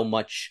know how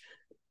much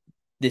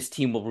this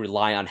team will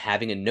rely on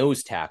having a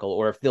nose tackle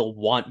or if they'll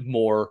want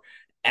more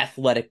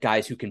athletic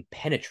guys who can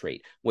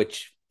penetrate,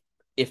 which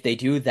if they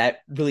do, that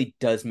really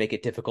does make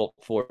it difficult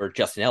for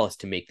Justin Ellis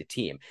to make the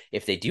team.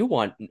 If they do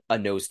want a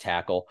nose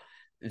tackle,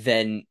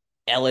 then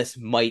Ellis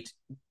might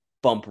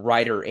bump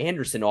Ryder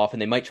Anderson off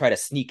and they might try to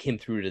sneak him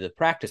through to the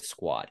practice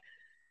squad.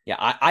 Yeah,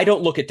 I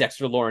don't look at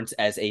Dexter Lawrence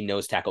as a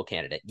nose tackle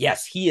candidate.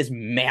 Yes, he is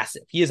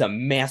massive. He is a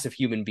massive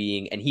human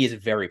being and he is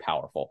very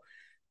powerful.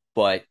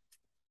 But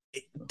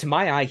to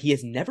my eye, he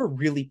has never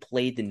really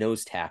played the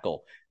nose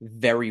tackle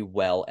very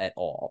well at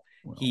all.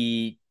 Well,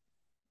 he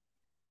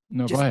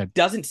no, go just ahead.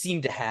 doesn't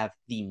seem to have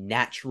the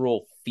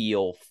natural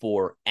feel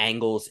for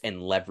angles and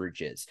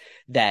leverages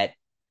that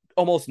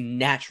almost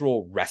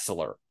natural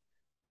wrestler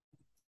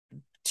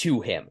to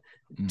him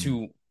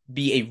to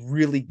be a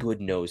really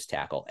good nose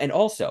tackle. And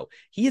also,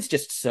 he is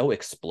just so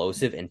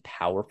explosive and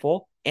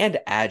powerful and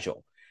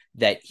agile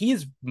that he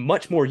is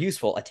much more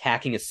useful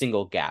attacking a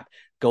single gap,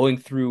 going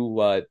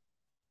through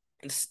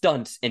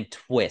stunts and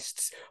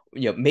twists,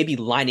 maybe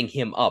lining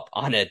him up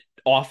on an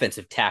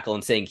offensive tackle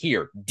and saying,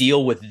 here,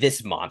 deal with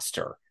this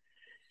monster.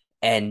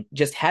 And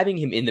just having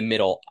him in the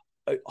middle,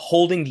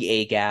 holding the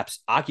A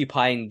gaps,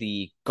 occupying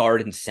the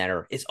guard and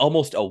center is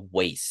almost a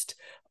waste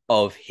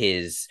of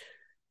his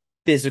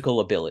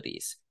physical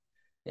abilities.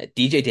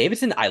 DJ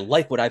Davidson, I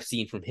like what I've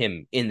seen from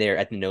him in there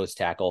at the nose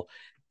tackle.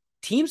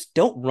 Teams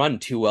don't run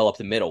too well up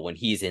the middle when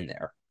he's in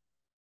there.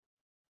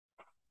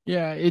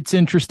 Yeah, it's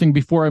interesting.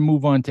 Before I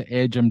move on to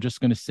edge, I'm just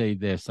going to say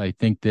this. I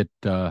think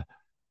that,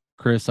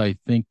 Chris, I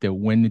think that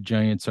when the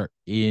Giants are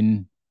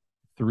in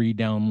three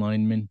down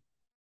linemen,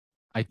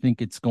 I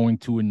think it's going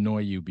to annoy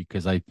you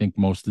because I think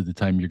most of the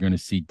time you're going to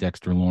see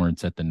Dexter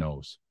Lawrence at the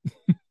nose.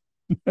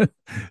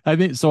 I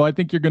think so. I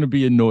think you're going to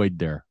be annoyed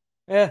there.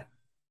 Yeah.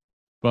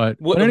 But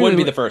It anyway, wouldn't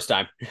be the first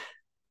time.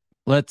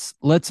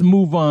 let's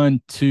move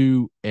on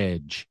to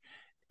edge.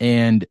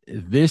 And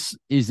this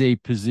is a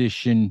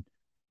position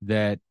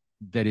that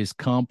is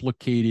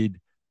complicated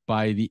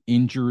by the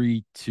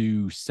injury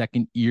to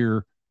second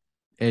year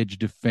edge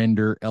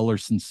defender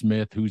Ellerson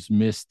Smith, who's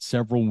missed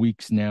several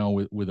weeks now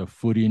with a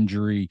foot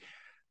injury.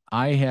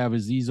 I have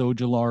Azeez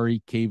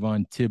Ojulari,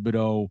 Kayvon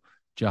Thibodeaux,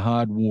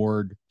 Jihad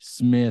Ward,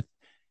 Smith,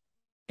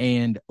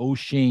 and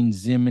Oshane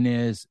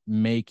Ximines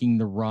making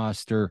the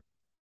roster.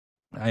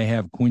 I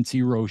have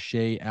Quincy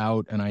Roche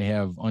out, and I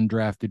have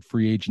undrafted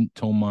free agent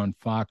Tomon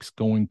Fox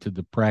going to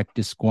the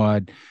practice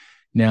squad.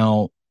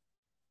 Now,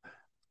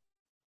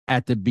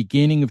 at the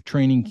beginning of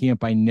training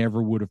camp, I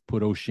never would have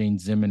put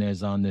Oshane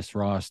Ximines on this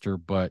roster,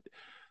 but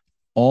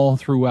all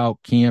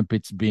throughout camp,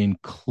 it's been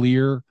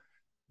clear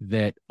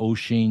that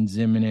Oshane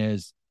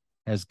Ximines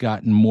has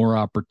gotten more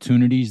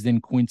opportunities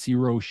than Quincy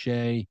Roche.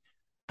 I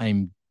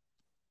kind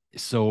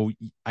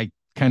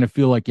of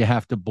feel like you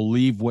have to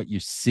believe what you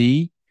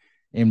see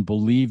and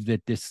believe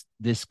that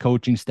this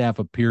coaching staff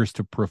appears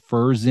to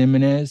prefer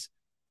Ximines.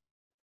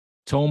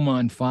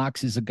 Tomon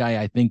Fox is a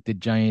guy I think the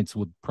Giants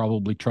would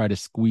probably try to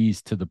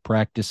squeeze to the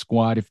practice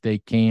squad if they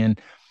can.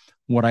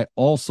 What I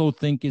also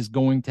think is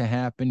going to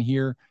happen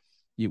here,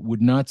 it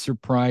would not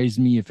surprise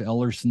me if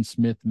Ellerson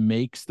Smith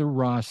makes the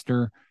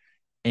roster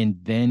and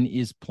then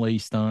is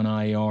placed on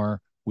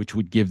IR, which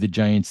would give the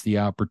Giants the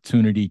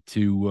opportunity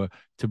to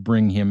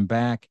bring him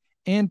back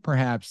and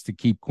perhaps to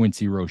keep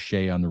Quincy Roche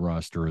on the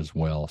roster as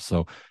well.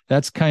 So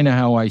that's kind of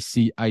how I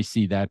see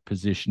that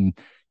position,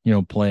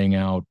 playing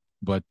out.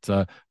 But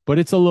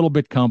it's a little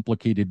bit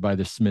complicated by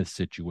the Smith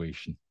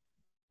situation.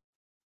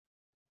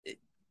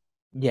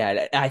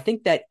 Yeah, I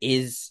think that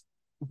is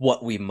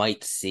what we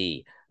might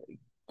see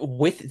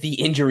with the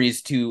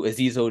injuries to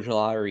Azeez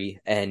Ojulari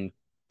and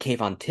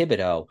Kayvon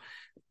Thibodeaux.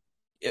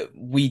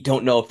 We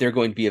don't know if they're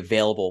going to be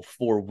available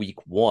for week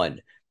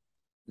one.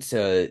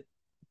 So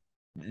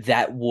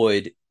that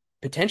would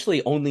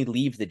potentially only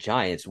leave the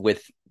Giants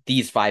with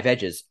these five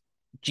edges,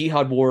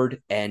 Jihad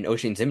Ward and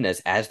Oshane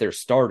Ximines as their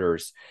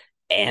starters.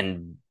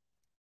 And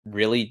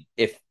really,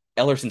 if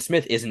Ellerson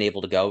Smith isn't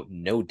able to go,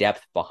 no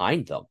depth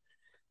behind them.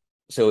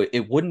 So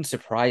it wouldn't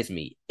surprise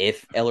me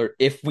if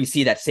we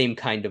see that same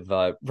kind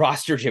of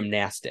roster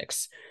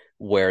gymnastics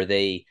where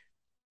they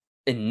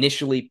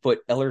initially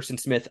put Ellerson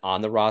Smith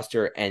on the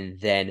roster and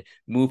then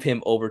move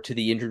him over to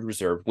the injured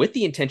reserve with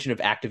the intention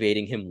of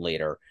activating him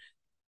later,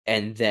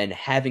 and then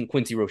having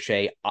Quincy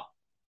Roche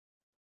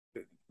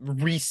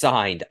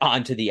re-signed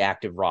onto the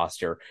active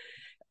roster,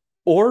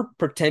 or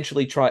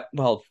potentially try.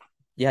 Well,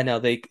 yeah,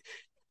 no,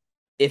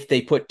 if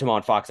they put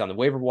Tomon Fox on the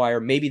waiver wire,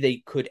 maybe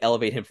they could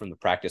elevate him from the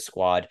practice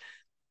squad.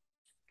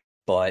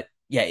 But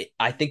yeah,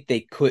 I think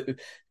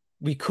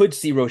we could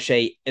see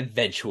Roche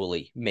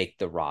eventually make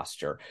the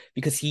roster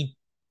because he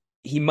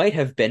he might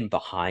have been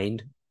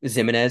behind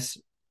Zimenez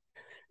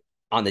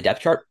on the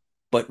depth chart,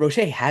 but Roche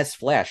has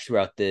flashed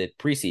throughout the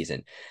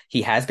preseason.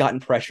 He has gotten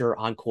pressure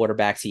on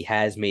quarterbacks. He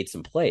has made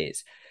some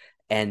plays.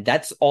 And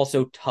that's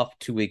also tough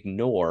to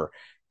ignore,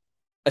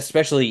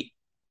 especially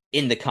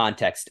in the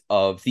context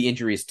of the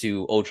injuries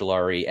to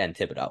Ojulari and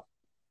Thibodeau.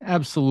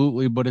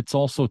 Absolutely, but it's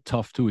also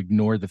tough to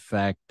ignore the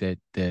fact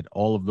that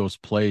all of those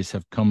plays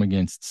have come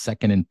against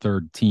second and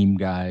third team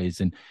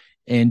guys.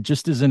 And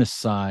just as an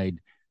aside,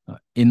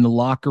 in the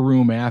locker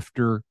room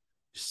after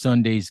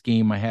Sunday's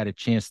game, I had a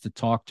chance to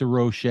talk to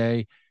Roche,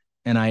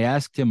 and I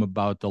asked him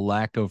about the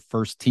lack of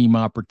first team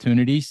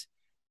opportunities,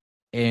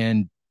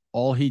 and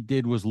all he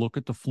did was look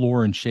at the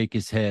floor and shake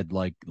his head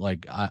like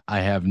I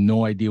have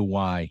no idea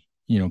why.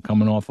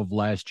 Coming off of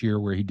last year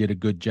where he did a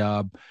good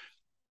job,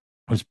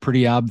 it was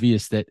pretty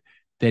obvious that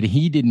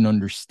he didn't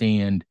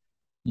understand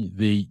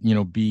the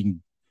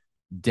being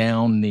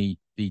down the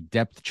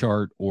depth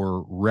chart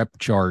or rep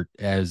chart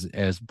as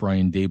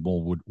Brian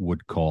Daboll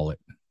would call it.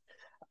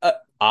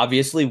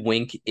 Obviously,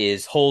 Wink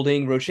is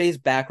holding Roche's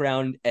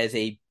background as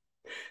a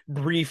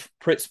brief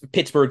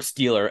Pittsburgh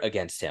Steeler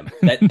against him.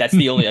 That's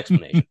the only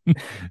explanation.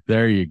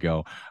 There you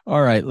go.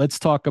 All right, let's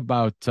talk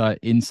about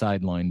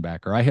inside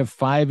linebacker. I have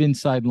 5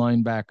 inside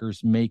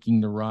linebackers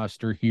making the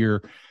roster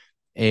here,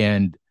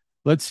 and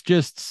let's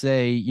just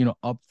say,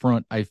 up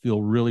front, I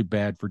feel really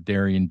bad for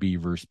Darrian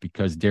Beavers,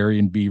 because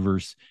Darrian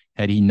Beavers,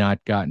 had he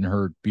not gotten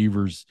hurt,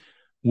 Beavers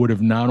would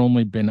have not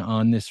only been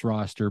on this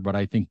roster, but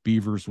I think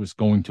Beavers was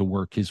going to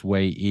work his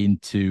way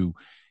into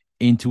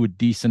a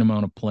decent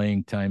amount of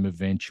playing time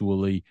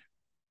eventually.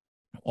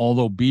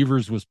 Although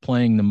Beavers was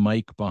playing the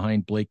mic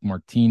behind Blake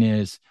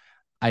Martinez,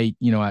 I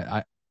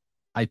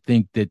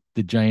think that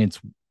the Giants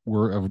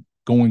were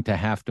going to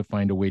have to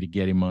find a way to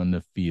get him on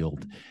the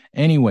field.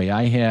 Anyway,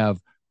 I have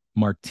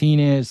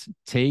Martinez,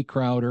 Tay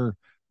Crowder,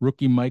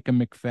 rookie Micah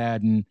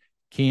McFadden,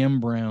 Cam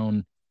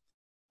Brown,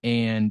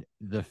 and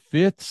the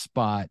 5th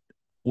spot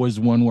was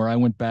one where I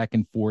went back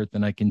and forth,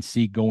 and I can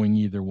see going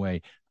either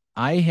way.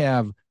 I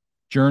have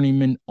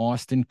journeyman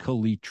Austin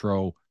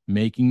Calitro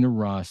making the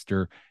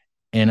roster,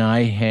 and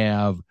I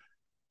have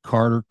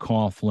Carter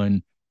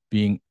Coughlin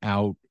being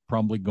out,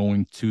 probably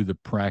going to the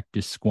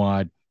practice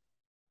squad.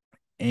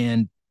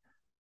 And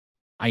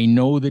I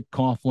know that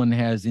Coughlin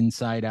has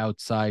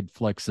inside-outside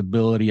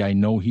flexibility. I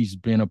know he's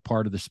been a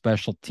part of the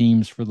special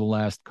teams for the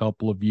last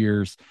couple of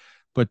years.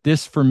 But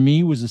this, for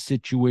me, was a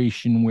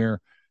situation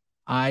where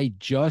I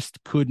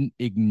just couldn't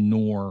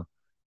ignore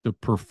the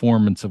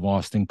performance of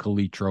Austin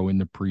Calitro in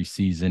the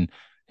preseason.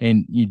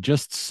 And you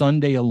just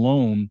Sunday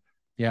alone,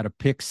 he had a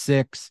pick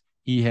 6.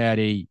 He had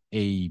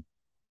a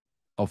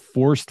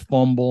forced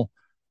fumble.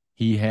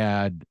 He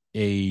had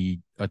a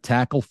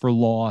tackle for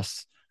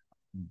loss.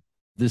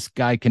 This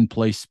guy can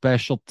play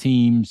special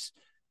teams.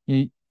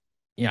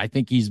 I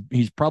think he's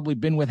probably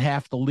been with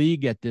half the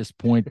league at this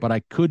point, but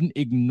I couldn't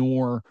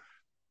ignore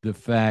the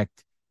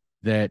fact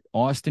that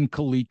Austin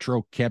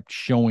Calitro kept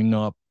showing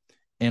up,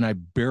 and I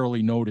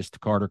barely noticed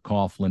Carter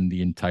Coughlin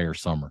the entire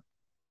summer.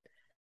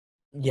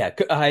 Yeah,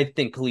 I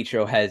think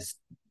Calitro has,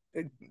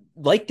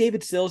 like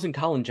David Sills and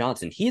Colin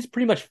Johnson, he has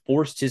pretty much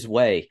forced his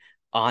way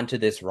onto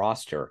this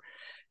roster.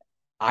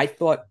 I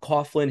thought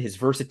Coughlin, his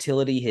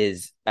versatility,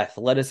 his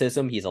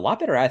athleticism, he's a lot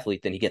better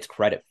athlete than he gets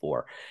credit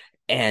for.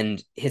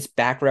 And his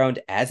background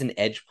as an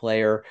edge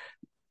player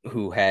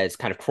who has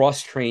kind of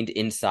cross-trained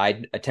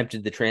inside,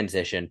 attempted the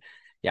transition.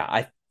 Yeah,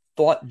 I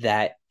thought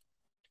that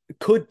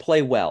could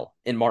play well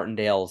in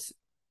Martindale's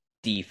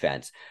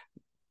defense.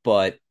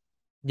 But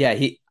yeah,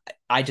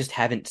 I just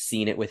haven't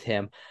seen it with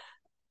him.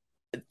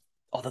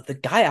 Although the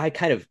guy I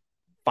kind of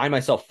find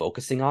myself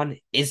focusing on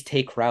is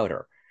Tay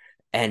Crowder.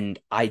 And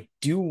I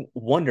do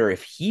wonder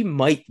if he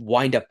might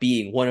wind up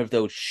being one of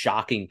those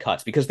shocking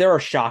cuts, because there are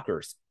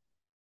shockers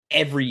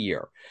every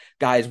year.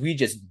 Guys, we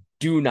just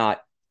do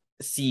not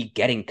see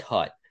getting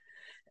cut,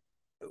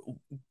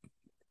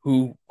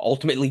 who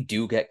ultimately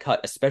do get cut,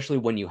 especially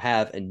when you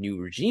have a new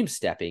regime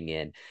stepping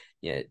in.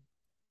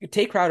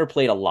 Tay Crowder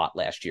played a lot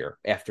last year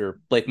after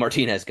Blake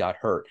Martinez got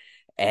hurt.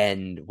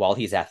 And while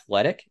he's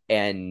athletic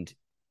and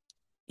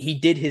he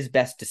did his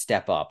best to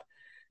step up,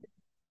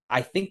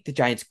 I think the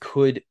Giants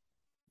could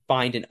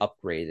find an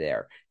upgrade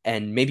there.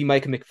 And maybe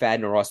Micah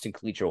McFadden or Austin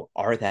Calitro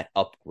are that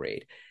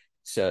upgrade.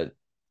 So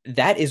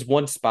that is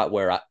one spot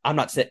where I'm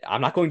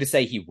not going to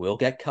say he will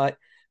get cut,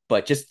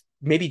 but just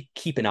maybe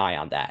keep an eye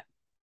on that.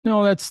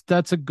 No,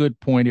 that's a good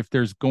point. If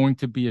there's going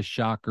to be a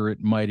shocker,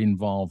 it might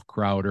involve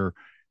Crowder.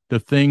 The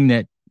thing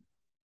that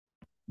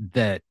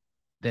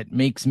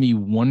makes me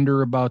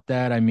wonder about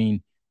that, I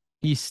mean,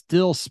 he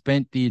still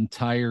spent the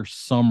entire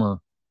summer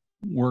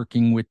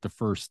working with the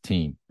first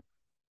team.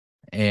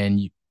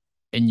 And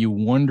you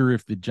wonder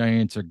if the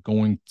Giants are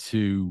going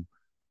to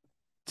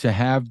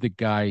have the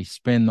guy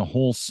spend the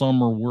whole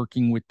summer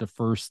working with the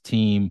first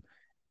team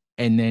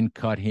and then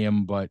cut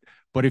him. But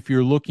if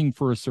you're looking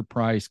for a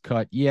surprise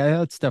cut, yeah,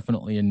 that's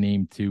definitely a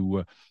name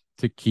to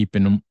keep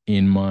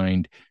in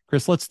mind.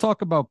 Chris, let's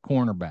talk about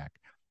cornerback.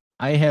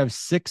 I have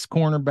 6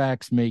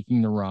 cornerbacks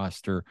making the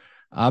roster.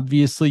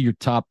 Obviously, your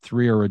top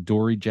three are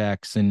Adoree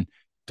Jackson,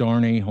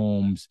 Darnay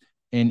Holmes,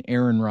 and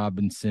Aaron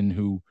Robinson,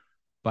 who,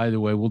 by the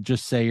way, we'll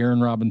just say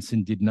Aaron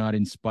Robinson did not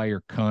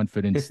inspire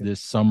confidence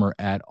this summer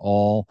at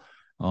all.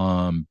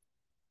 Um,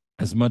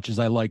 as much as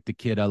I like the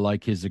kid, I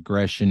like his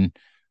aggression.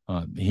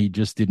 He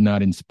just did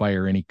not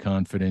inspire any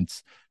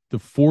confidence. The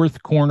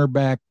fourth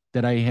cornerback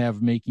that I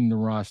have making the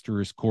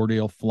roster is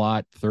Cordale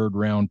Flott, third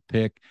round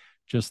pick.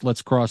 Just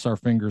let's cross our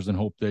fingers and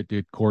hope that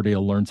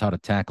Cordale learns how to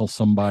tackle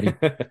somebody.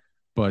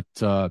 But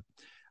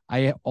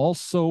I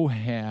also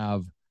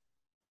have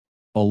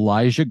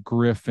Elijah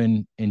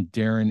Griffin and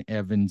Darren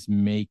Evans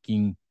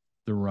making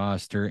the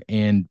roster.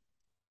 And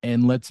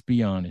let's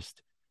be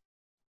honest,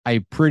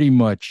 I pretty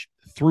much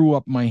threw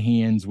up my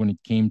hands when it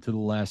came to the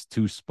last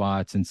two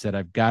spots and said,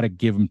 I've got to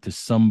give them to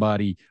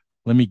somebody.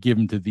 Let me give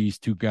them to these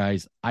two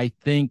guys. I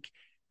think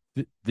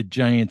the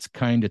Giants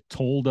kind of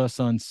told us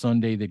on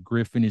Sunday that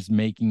Griffin is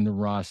making the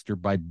roster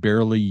by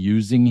barely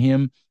using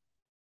him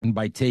and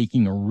by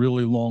taking a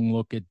really long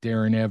look at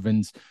Darren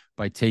Evans,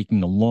 by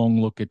taking a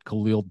long look at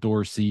Khalil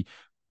Dorsey,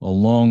 a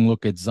long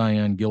look at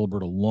Zion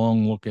Gilbert, a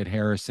long look at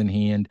Harrison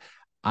Hand.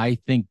 I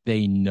think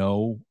they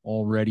know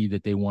already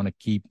that they want to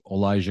keep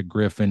Elijah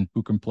Griffin,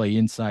 who can play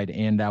inside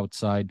and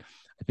outside.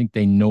 I think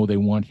they know they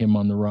want him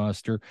on the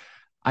roster.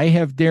 I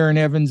have Darren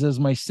Evans as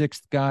my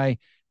sixth guy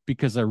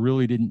because I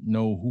really didn't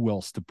know who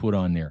else to put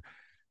on there.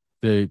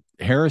 The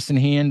Harrison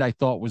Hand I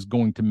thought was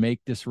going to make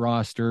this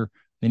roster.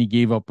 Then he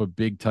gave up a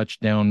big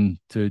touchdown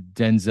to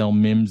Denzel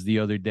Mims the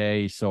other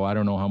day, so I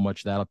don't know how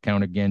much that'll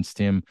count against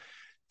him.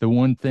 The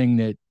one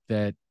thing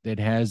that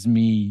has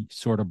me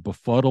sort of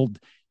befuddled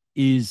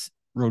is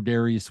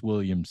Rodarius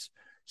Williams,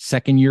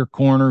 second-year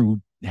corner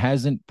who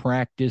hasn't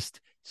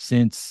practiced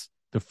since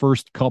the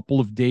first couple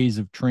of days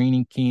of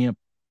training camp.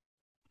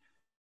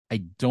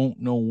 I don't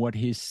know what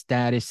his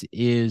status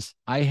is.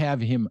 I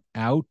have him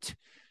out,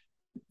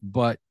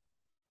 but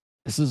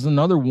this is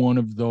another one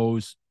of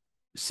those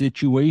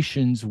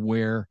situations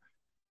where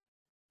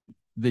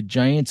the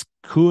Giants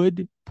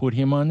could put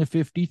him on the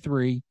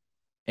 53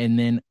 and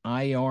then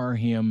IR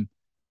him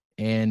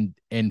and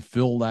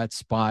fill that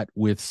spot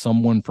with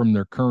someone from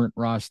their current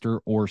roster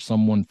or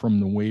someone from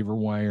the waiver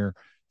wire.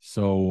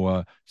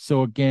 So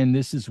again,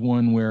 this is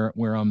one where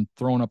I'm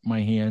throwing up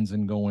my hands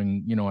and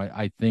going,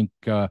 I think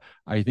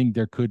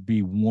there could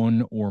be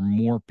one or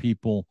more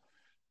people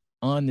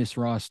on this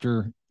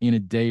roster in a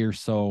day or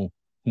so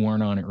who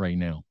aren't on it right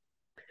now.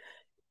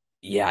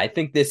 Yeah, I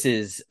think this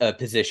is a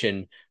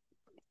position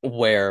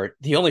where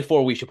the only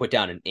four we should put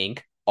down in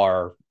ink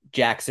are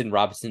Jackson,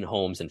 Robinson,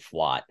 Holmes, and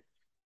Flott.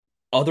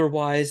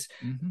 Otherwise,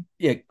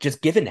 yeah,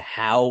 just given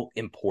how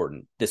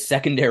important the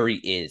secondary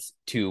is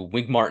to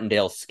Wink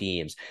Martindale's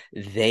schemes,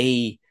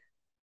 they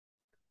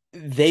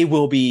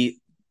will be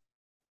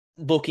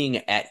looking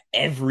at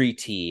every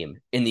team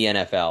in the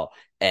NFL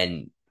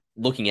and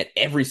looking at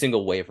every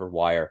single waiver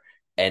wire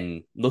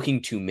and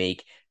looking to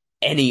make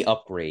any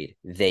upgrade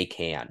they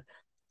can.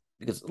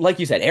 Because, like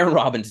you said, Aaron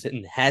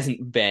Robinson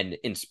hasn't been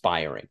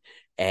inspiring.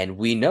 And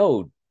we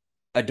know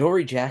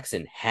Adoree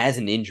Jackson has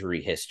an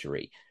injury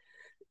history.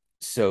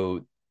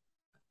 So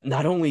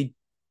not only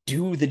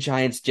do the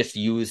Giants just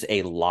use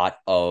a lot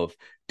of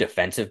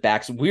defensive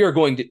backs,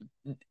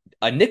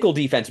 a nickel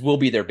defense will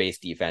be their base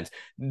defense.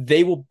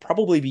 They will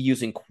probably be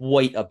using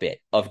quite a bit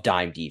of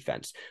dime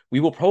defense.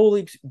 We will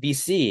probably be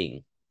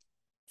seeing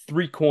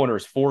 3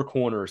 corners, 4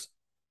 corners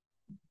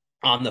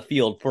on the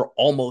field for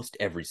almost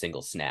every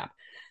single snap.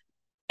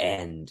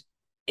 And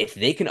if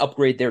they can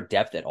upgrade their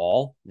depth at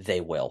all, they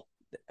will.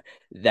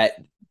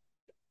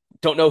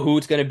 Don't know who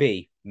it's going to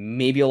be.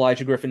 Maybe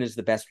Elijah Griffin is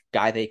the best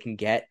guy they can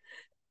get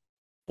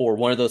for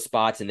one of those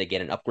spots and they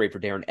get an upgrade for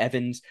Darren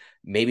Evans.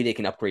 Maybe they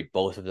can upgrade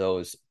both of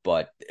those,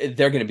 but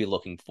they're going to be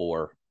looking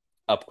for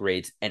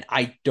upgrades. And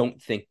I don't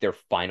think their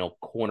final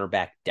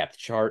cornerback depth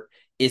chart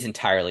is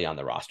entirely on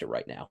the roster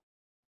right now.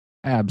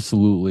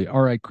 Absolutely.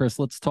 All right, Chris,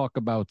 let's talk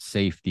about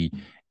safety.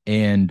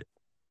 And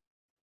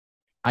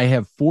I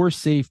have 4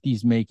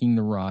 safeties making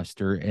the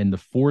roster, and the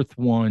fourth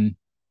one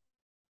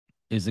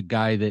is a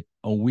guy that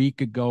a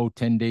week ago,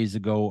 10 days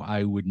ago,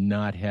 I would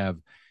not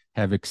have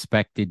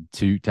expected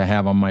to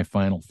have on my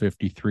final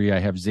 53. I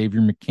have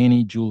Xavier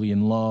McKinney,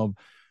 Julian Love,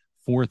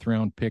 4th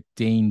round pick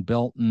Dane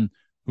Belton,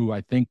 who I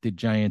think the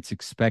Giants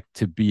expect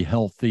to be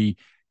healthy,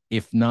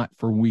 if not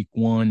for week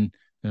 1,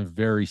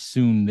 very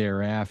soon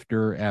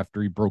thereafter,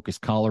 after he broke his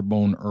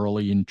collarbone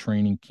early in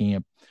training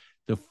camp.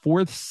 The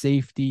 4th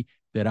safety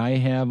that I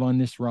have on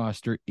this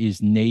roster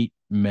is Nate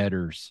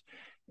Meadors.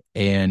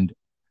 And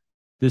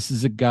this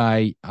is a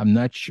guy, I'm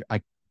not sure,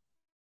 I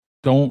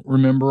don't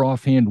remember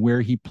offhand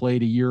where he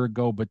played a year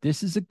ago, but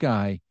this is a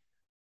guy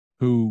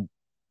who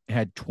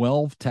had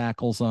 12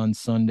 tackles on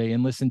Sunday.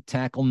 And listen,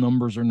 tackle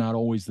numbers are not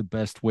always the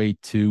best way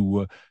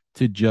to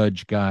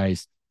judge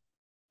guys,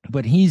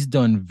 but he's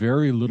done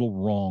very little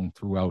wrong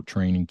throughout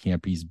training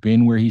camp. He's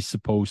been where he's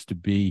supposed to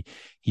be.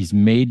 He's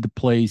made the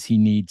plays he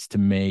needs to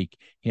make.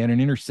 He had an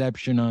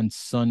interception on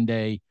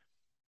Sunday,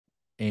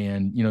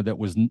 and that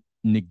was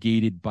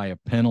negated by a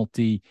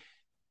penalty.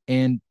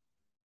 And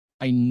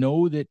I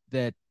know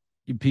that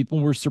people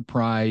were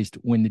surprised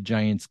when the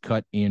Giants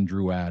cut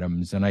Andrew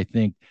Adams, and I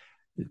think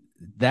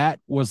that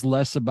was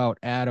less about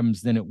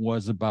Adams than it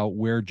was about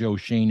where Joe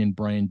Schoen and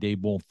Brian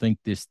Daboll think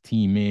this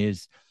team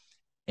is,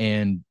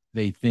 and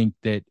they think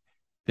that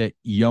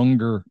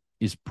younger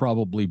is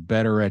probably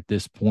better at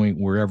this point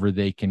wherever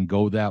they can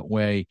go that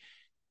way.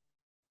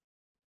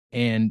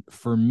 And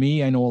for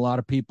me, I know a lot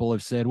of people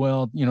have said,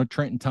 well,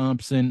 Trenton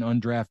Thompson,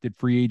 undrafted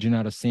free agent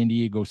out of San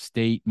Diego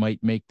State,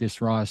 might make this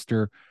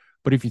roster.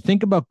 But if you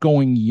think about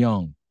going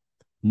young,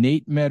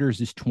 Nate Metters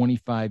is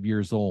 25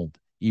 years old,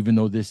 even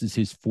though this is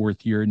his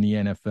fourth year in the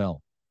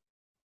NFL.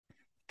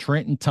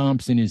 Trenton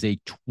Thompson is a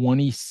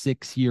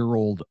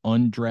 26-year-old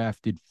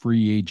undrafted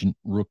free agent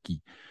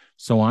rookie.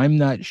 So I'm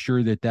not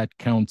sure that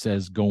counts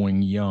as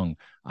going young.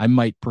 I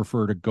might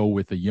prefer to go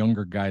with a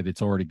younger guy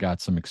that's already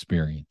got some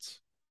experience.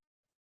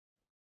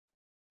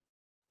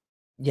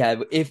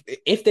 Yeah,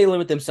 if they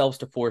limit themselves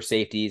to four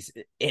safeties,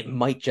 it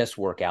might just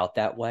work out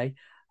that way.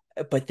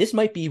 But this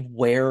might be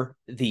where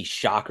the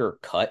shocker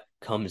cut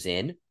comes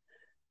in,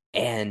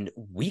 and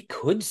we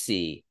could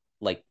see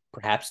like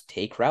perhaps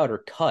Tay Crowder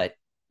cut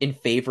in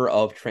favor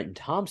of Trenton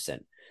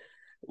Thompson.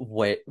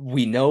 What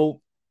we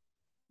know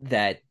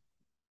that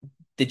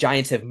the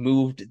Giants have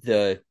moved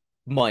the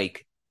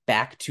Mike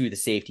back to the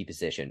safety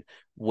position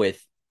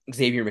with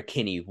Xavier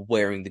McKinney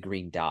wearing the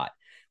green dot.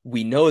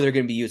 We know they're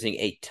going to be using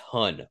a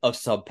ton of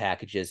sub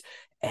packages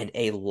and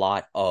a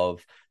lot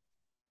of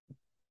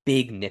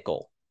big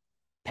nickel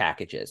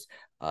packages.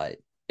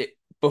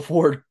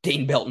 Before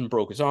Dane Belton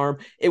broke his arm,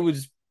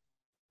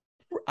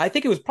 I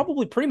think it was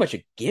probably pretty much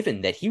a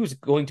given that he was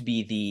going to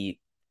be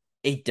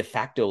a de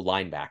facto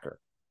linebacker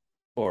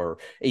or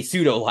a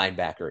pseudo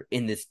linebacker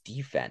in this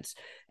defense.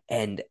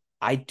 And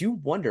I do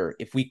wonder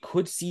if we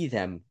could see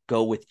them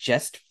go with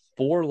just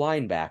four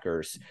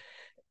linebackers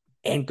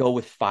and go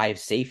with five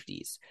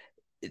safeties.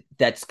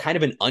 That's kind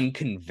of an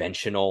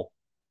unconventional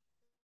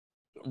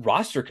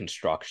roster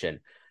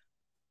construction.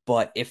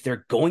 But if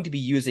they're going to be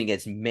using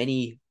as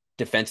many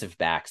defensive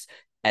backs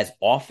as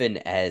often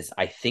as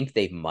I think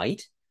they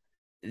might,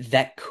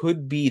 that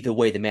could be the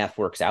way the math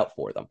works out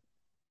for them.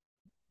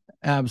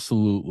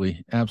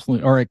 Absolutely.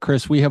 Absolutely. All right,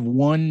 Chris, we have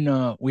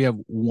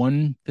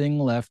one thing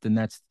left, and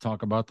that's to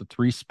talk about the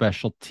three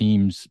special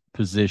teams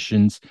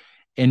positions.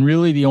 And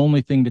really the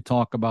only thing to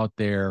talk about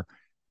there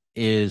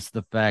is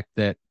the fact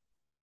that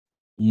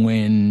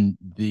when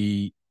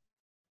the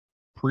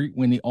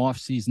off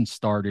season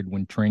started,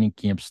 when training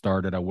camp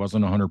started, I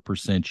wasn't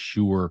 100%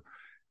 sure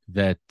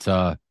that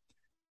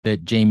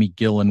Jamie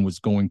Gillan was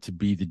going to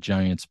be the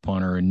Giants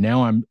punter. And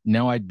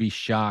now I'd be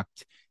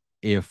shocked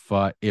if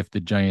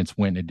the Giants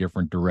went in a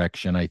different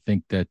direction. I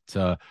think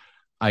that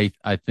I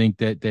think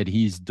that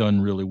he's done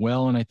really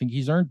well, and I think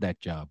he's earned that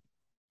job.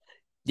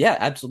 Yeah,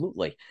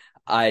 absolutely.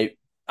 I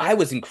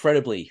was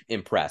incredibly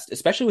impressed,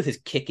 especially with his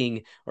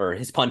kicking or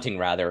his punting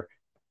rather,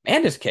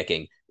 and his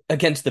kicking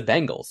against the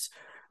Bengals,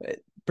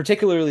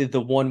 particularly the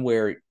one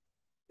where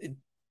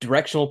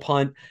directional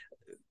punt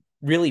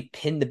really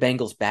pinned the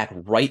Bengals back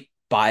right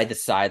by the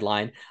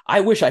sideline.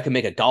 I wish I could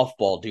make a golf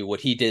ball do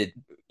what he did.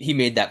 He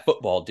made that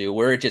football do,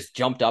 where it just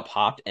jumped up,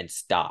 hopped, and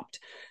stopped.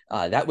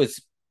 That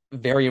was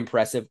very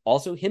impressive.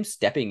 Also, him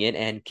stepping in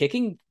and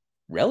kicking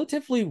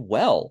relatively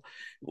well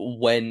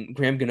when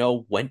Graham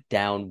Gano went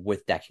down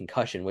with that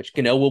concussion, which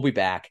Gano will be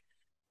back.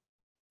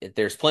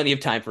 There's plenty of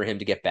time for him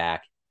to get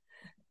back.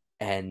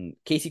 And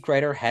Casey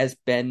Kreider has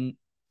been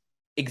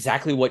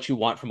exactly what you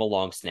want from a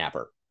long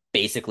snapper,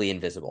 basically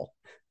invisible.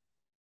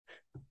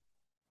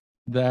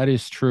 That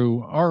is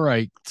true. All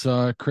right,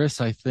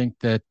 Chris, I think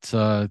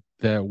that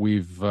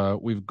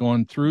we've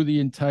gone through the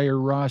entire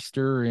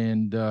roster,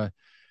 and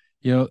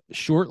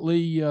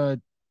shortly,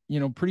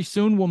 pretty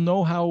soon we'll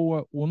know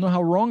how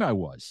wrong I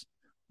was.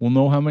 We'll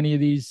know how many of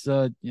these,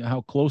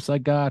 how close I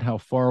got, how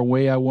far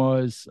away I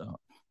was.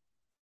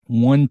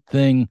 One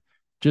thing,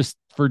 just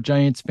for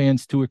Giants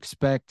fans to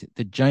expect: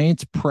 the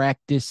Giants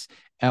practice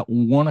at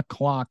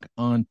 1:00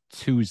 on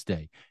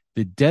Tuesday.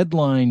 The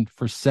deadline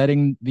for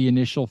setting the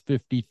initial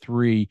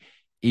 53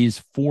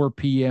 is 4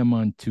 p.m.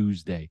 on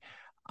Tuesday.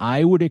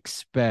 I would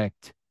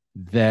expect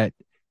that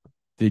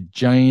the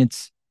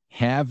Giants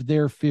have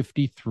their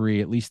 53,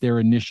 at least their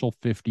initial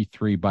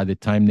 53, by the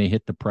time they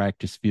hit the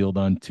practice field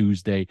on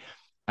Tuesday.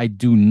 I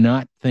do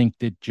not think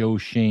that Joe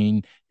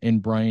Schoen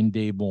and Brian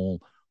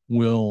Daboll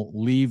will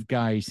leave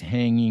guys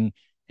hanging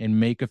and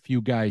make a few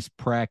guys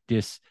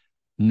practice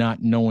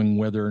not knowing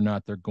whether or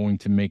not they're going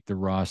to make the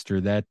roster.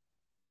 That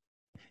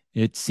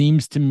it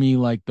seems to me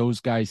like those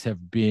guys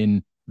have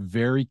been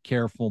very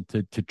careful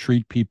to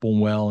treat people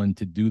well and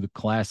to do the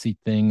classy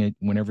thing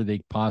whenever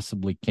they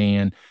possibly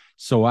can.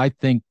 So I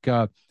think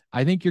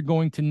you're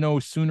going to know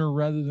sooner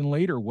rather than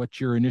later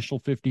what your initial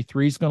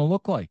 53 is going to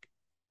look like.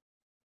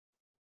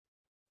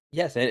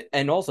 Yes,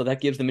 and also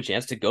that gives them a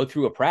chance to go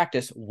through a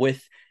practice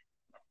with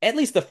at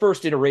least the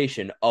first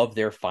iteration of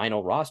their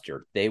final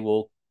roster. They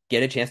will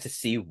get a chance to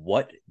see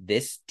what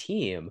this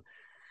team,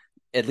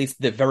 at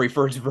least the very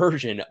first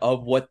version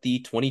of what the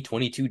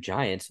 2022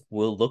 Giants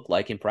will look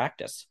like in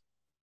practice.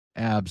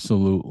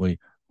 Absolutely.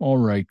 All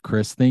right,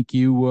 Chris, thank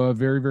you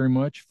very, very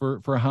much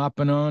for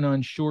hopping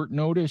on short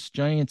notice.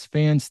 Giants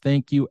fans,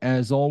 thank you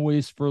as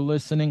always for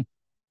listening.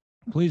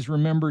 Please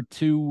remember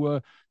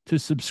to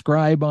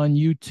subscribe on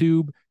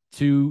YouTube,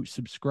 to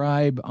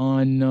subscribe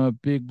on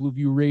Big Blue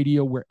View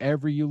Radio,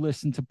 wherever you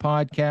listen to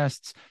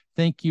podcasts.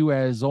 Thank you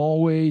as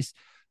always.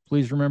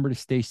 Please remember to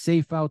stay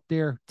safe out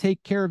there.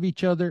 Take care of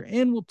each other,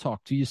 and we'll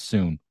talk to you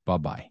soon.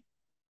 Bye-bye.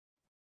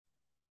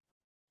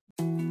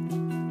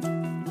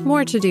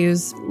 More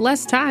to-dos,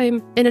 less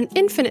time, and an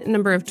infinite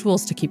number of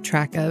tools to keep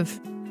track of.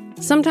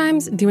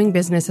 Sometimes doing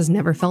business has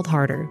never felt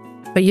harder,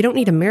 but you don't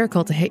need a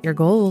miracle to hit your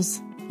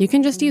goals. You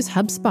can just use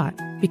HubSpot,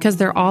 because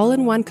their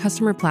all-in-one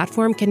customer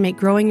platform can make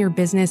growing your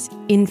business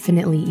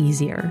infinitely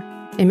easier.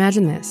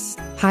 Imagine this: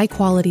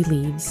 high-quality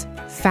leads,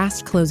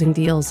 fast closing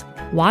deals,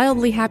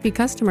 wildly happy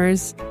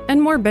customers,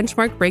 and more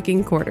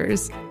benchmark-breaking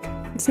quarters.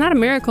 It's not a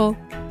miracle,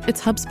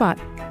 it's HubSpot.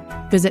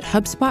 Visit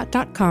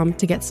HubSpot.com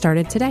to get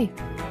started today.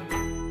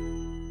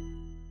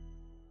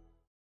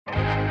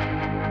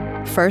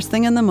 First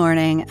thing in the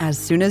morning, as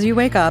soon as you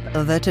wake up,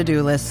 the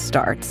to-do list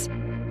starts.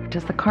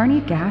 Does the car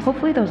need gas?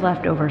 Hopefully those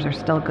leftovers are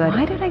still good.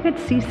 Why did I get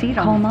CC'd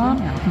on Mom?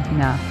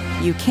 No.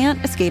 You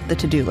can't escape the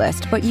to-do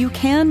list, but you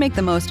can make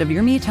the most of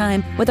your me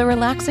time with a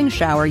relaxing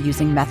shower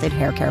using Method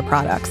Hair Care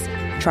products.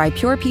 Try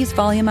Pure Peace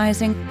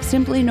Volumizing,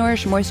 Simply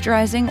Nourish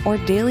Moisturizing, or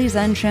Daily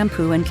Zen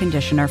Shampoo and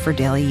Conditioner for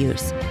daily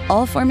use.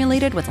 All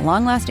formulated with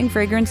long-lasting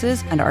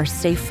fragrances and are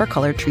safe for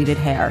color-treated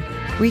hair.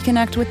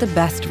 Reconnect with the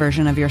best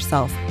version of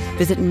yourself.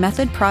 Visit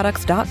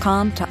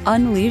methodproducts.com to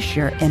unleash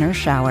your inner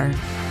shower.